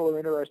 if people are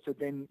interested,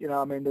 then,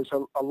 there's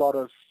a lot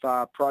of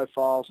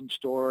profiles and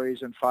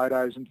stories and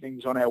photos and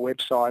things on our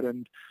website,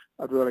 and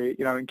I'd really,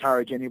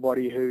 encourage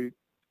anybody who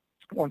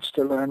wants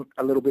to learn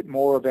a little bit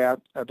more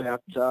about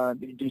the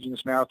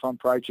Indigenous Marathon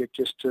Project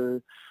just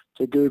to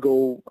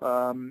Google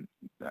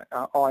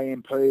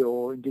IMP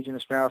or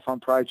Indigenous Marathon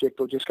Project,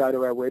 or just go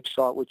to our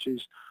website, which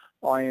is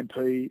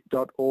imp.org.au,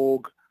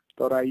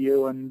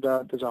 and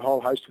there's a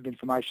whole host of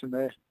information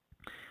there.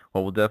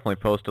 Well, we'll definitely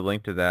post a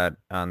link to that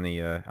on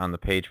the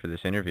page for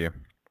this interview.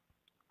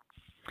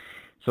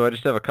 So I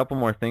just have a couple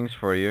more things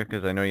for you,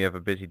 because I know you have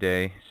a busy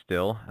day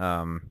still.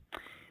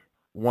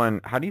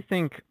 One, how do you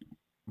think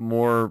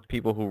more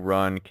people who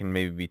run can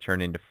maybe be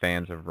turned into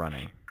fans of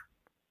running?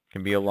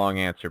 Can be a long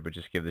answer, but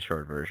just give the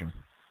short version.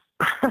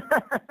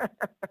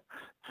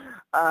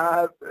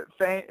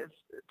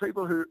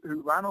 People who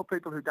run or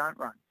people who don't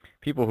run?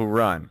 People who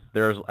run.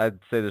 I'd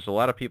say there's a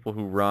lot of people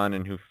who run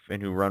and who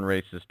run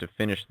races to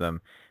finish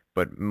them,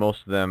 but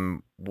most of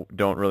them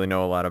don't really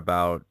know a lot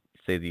about,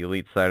 say, the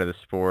elite side of the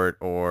sport,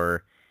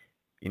 or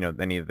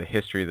any of the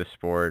history of the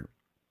sport,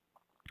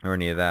 or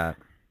any of that.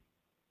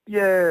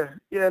 Yeah.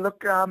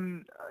 Look,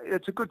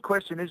 it's a good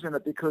question, isn't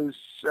it? Because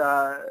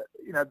the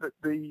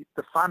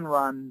fun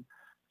run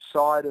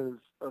side of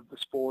the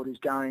sport is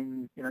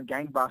going,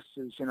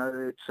 gangbusters.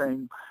 It's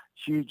seeing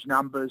huge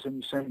numbers, and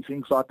you're seeing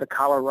things like the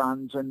colour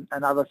runs and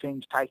other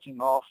things taking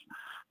off.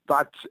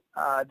 But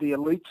the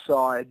elite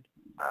side,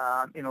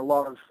 in a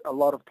lot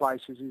of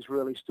places, is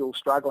really still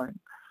struggling.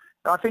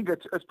 I think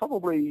it's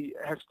probably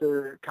has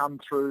to come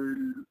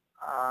through,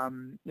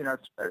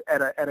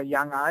 at a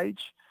young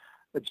age.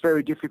 It's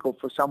very difficult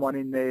for someone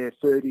in their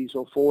 30s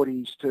or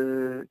 40s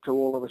to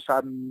all of a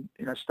sudden,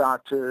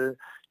 start to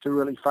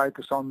really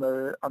focus on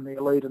the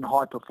elite and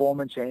high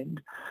performance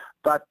end.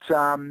 But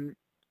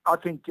I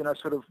think,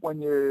 sort of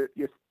when you're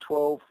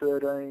 12,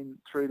 13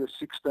 through to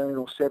 16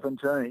 or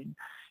 17,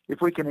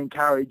 if we can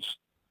encourage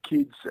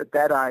kids at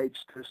that age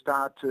to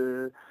start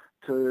to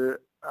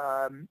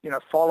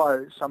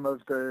follow some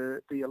of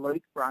the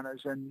elite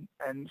runners and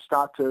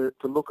start to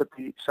look at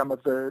some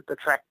of the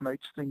track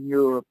meets in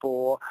Europe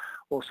or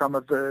some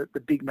of the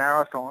big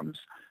marathons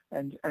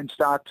and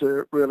start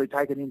to really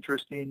take an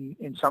interest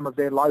in some of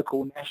their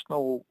local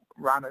national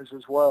runners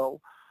as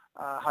well.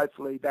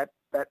 Hopefully that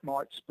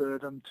might spur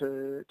them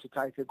to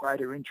take a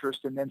greater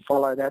interest and then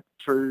follow that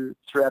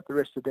throughout the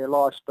rest of their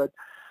lives. But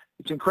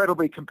it's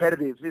incredibly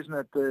competitive, isn't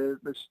it?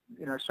 There's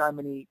so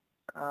many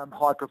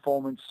high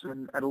performance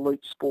and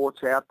elite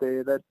sports out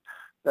there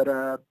that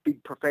are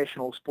big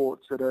professional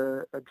sports that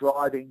are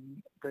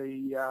driving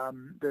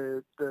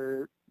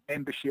the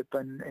membership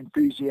and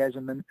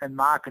enthusiasm and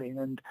marketing,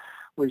 and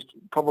we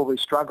probably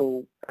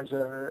struggle as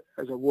a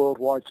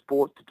worldwide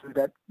sport to do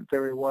that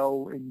very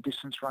well in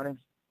distance running.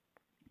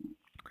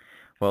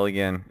 Well,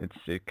 again,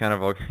 it kind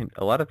of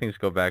a lot of things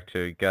go back to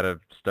you got to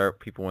start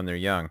people when they're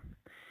young.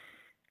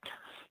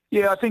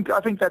 Yeah, I think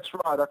that's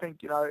right. I think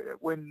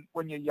when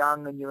you're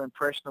young and you're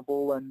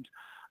impressionable, and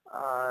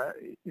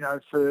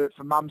for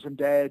mums and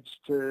dads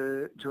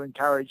to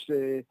encourage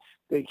their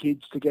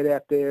kids to get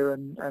out there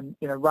and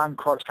run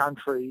cross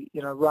country,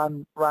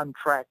 run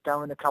track,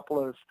 go in a couple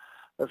of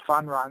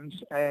fun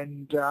runs,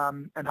 and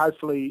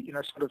hopefully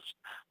sort of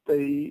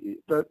the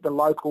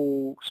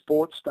local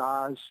sports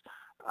stars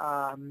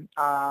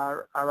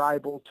are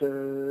able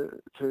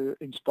to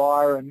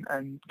inspire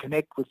and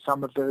connect with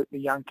some of the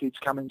young kids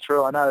coming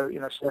through. I know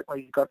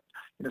certainly you've got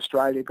in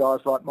Australia guys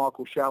like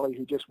Michael Shelley,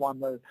 who just won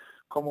the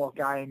Commonwealth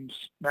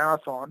Games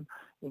marathon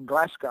in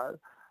Glasgow,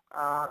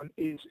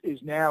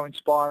 is now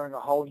inspiring a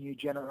whole new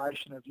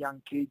generation of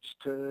young kids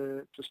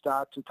to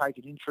start to take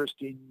an interest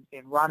in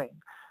running.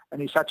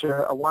 And he's such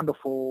a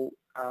wonderful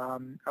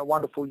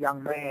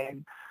young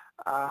man.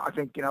 I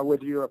think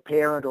whether you're a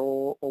parent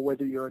or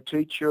whether you're a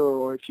teacher,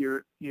 or if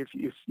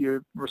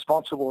you're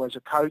responsible as a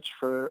coach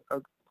for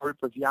a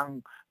group of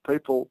young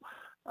people,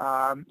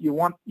 you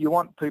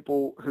want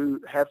people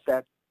who have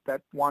that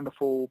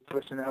wonderful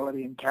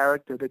personality and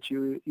character that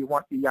you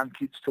want your young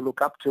kids to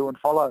look up to and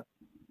follow.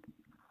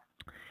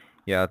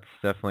 Yeah, it's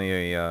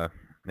definitely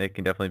it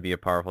can definitely be a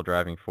powerful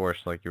driving force,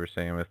 like you were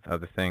saying with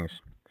other things.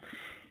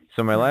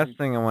 So my last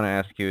thing I want to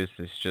ask you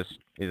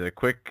is a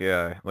quick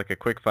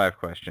 5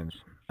 questions.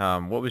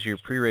 What was your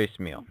pre-race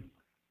meal?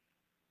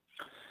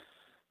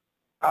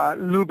 A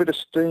little bit of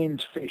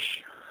steamed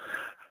fish.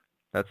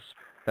 That's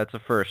a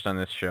first on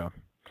this show.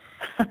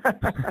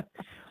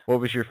 What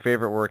was your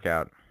favorite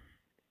workout?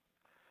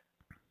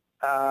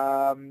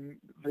 My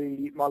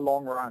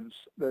long runs,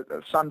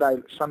 the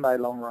Sunday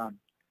long run.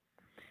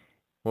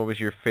 What was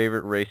your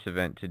favorite race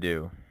event to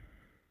do?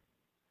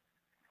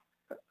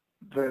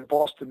 The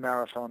Boston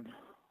Marathon.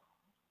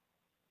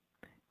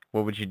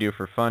 What would you do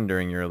for fun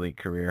during your elite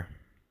career?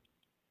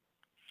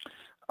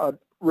 I'd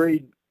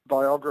read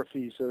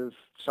biographies of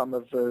some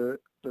of the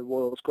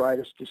world's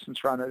greatest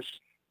distance runners.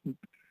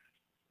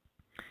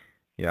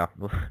 Yeah,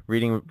 well,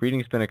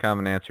 reading's been a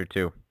common answer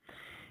too.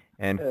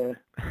 And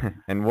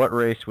and what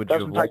race would you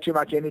have doesn't take too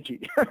much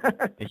energy.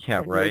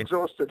 Yeah, right. You're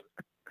exhausted.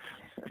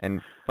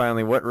 And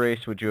finally, what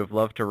race would you have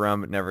loved to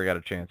run but never got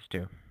a chance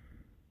to?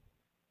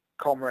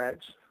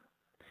 Comrades.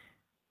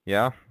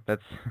 Yeah,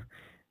 that's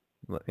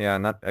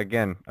not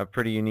again a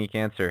pretty unique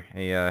answer.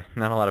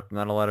 Not a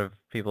lot of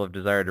people have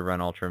desired to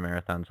run ultra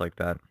marathons like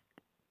that.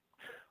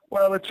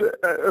 Well, it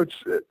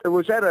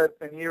was at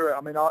an era.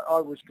 I mean, I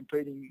was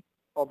competing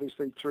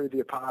obviously through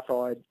the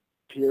apartheid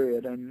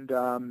period, and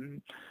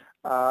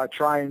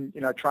trained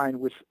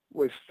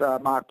with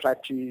Mark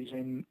Platjes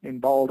in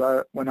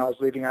Boulder when I was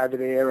living over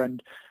there,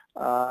 and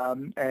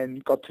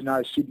got to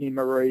know Sydney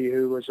Marie,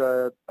 who was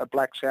a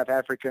black South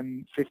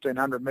African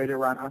 1,500 metre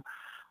runner.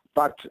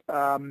 But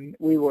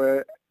we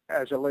were,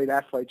 as elite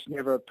athletes,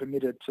 never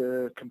permitted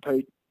to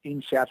compete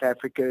in South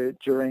Africa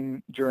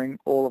during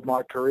all of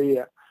my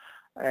career.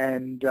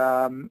 And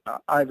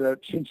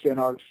since then,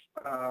 I've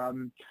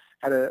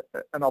had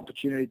an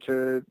opportunity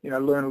to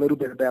learn a little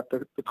bit about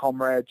the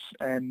comrades,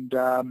 and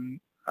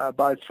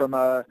both from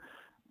the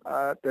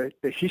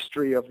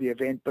history of the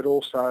event, but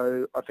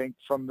also I think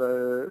from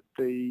the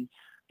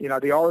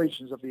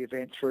origins of the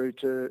event through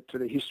to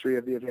the history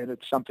of the event.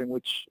 It's something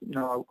which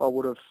I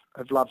would have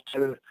loved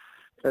to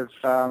have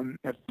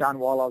done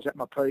while I was at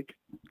my peak.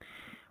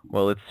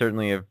 Well, it's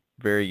certainly a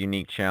very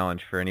unique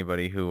challenge for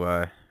anybody who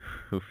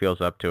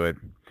feels up to it.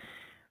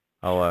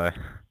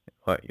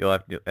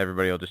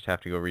 Everybody will just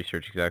have to go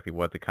research exactly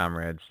what the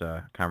Comrades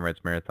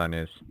Marathon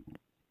is.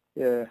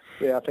 Yeah,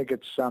 I think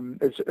it's one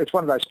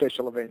of those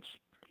special events.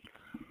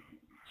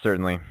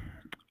 Certainly.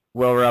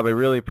 Well, Rob, I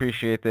really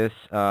appreciate this.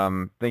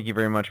 Thank you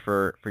very much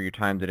for your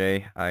time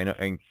today. I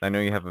know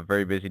you have a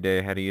very busy day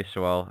ahead of you,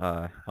 so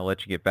I'll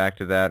let you get back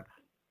to that.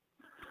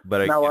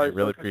 But I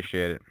really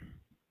appreciate it.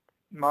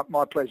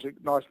 My pleasure.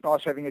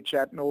 Nice having a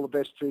chat, and all the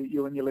best to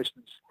you and your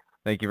listeners.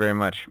 Thank you very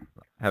much.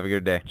 Have a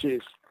good day.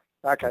 Cheers.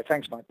 Okay,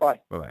 thanks, mate. Bye.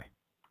 Bye-bye.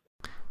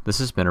 This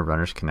has been a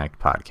Runners Connect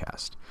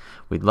podcast.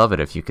 We'd love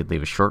it if you could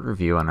leave a short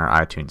review on our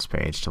iTunes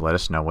page to let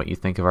us know what you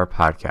think of our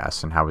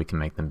podcasts and how we can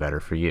make them better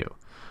for you.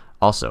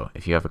 Also,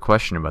 if you have a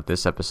question about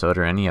this episode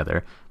or any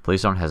other,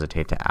 please don't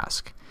hesitate to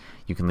ask.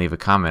 You can leave a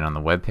comment on the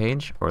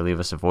webpage or leave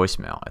us a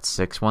voicemail at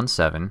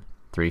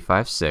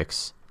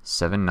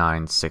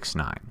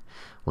 617-356-7969.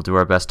 We'll do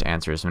our best to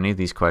answer as many of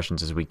these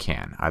questions as we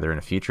can, either in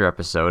a future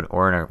episode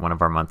or in one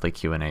of our monthly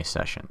Q&A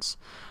sessions.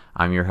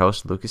 I'm your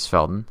host, Lucas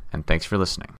Felton, and thanks for listening.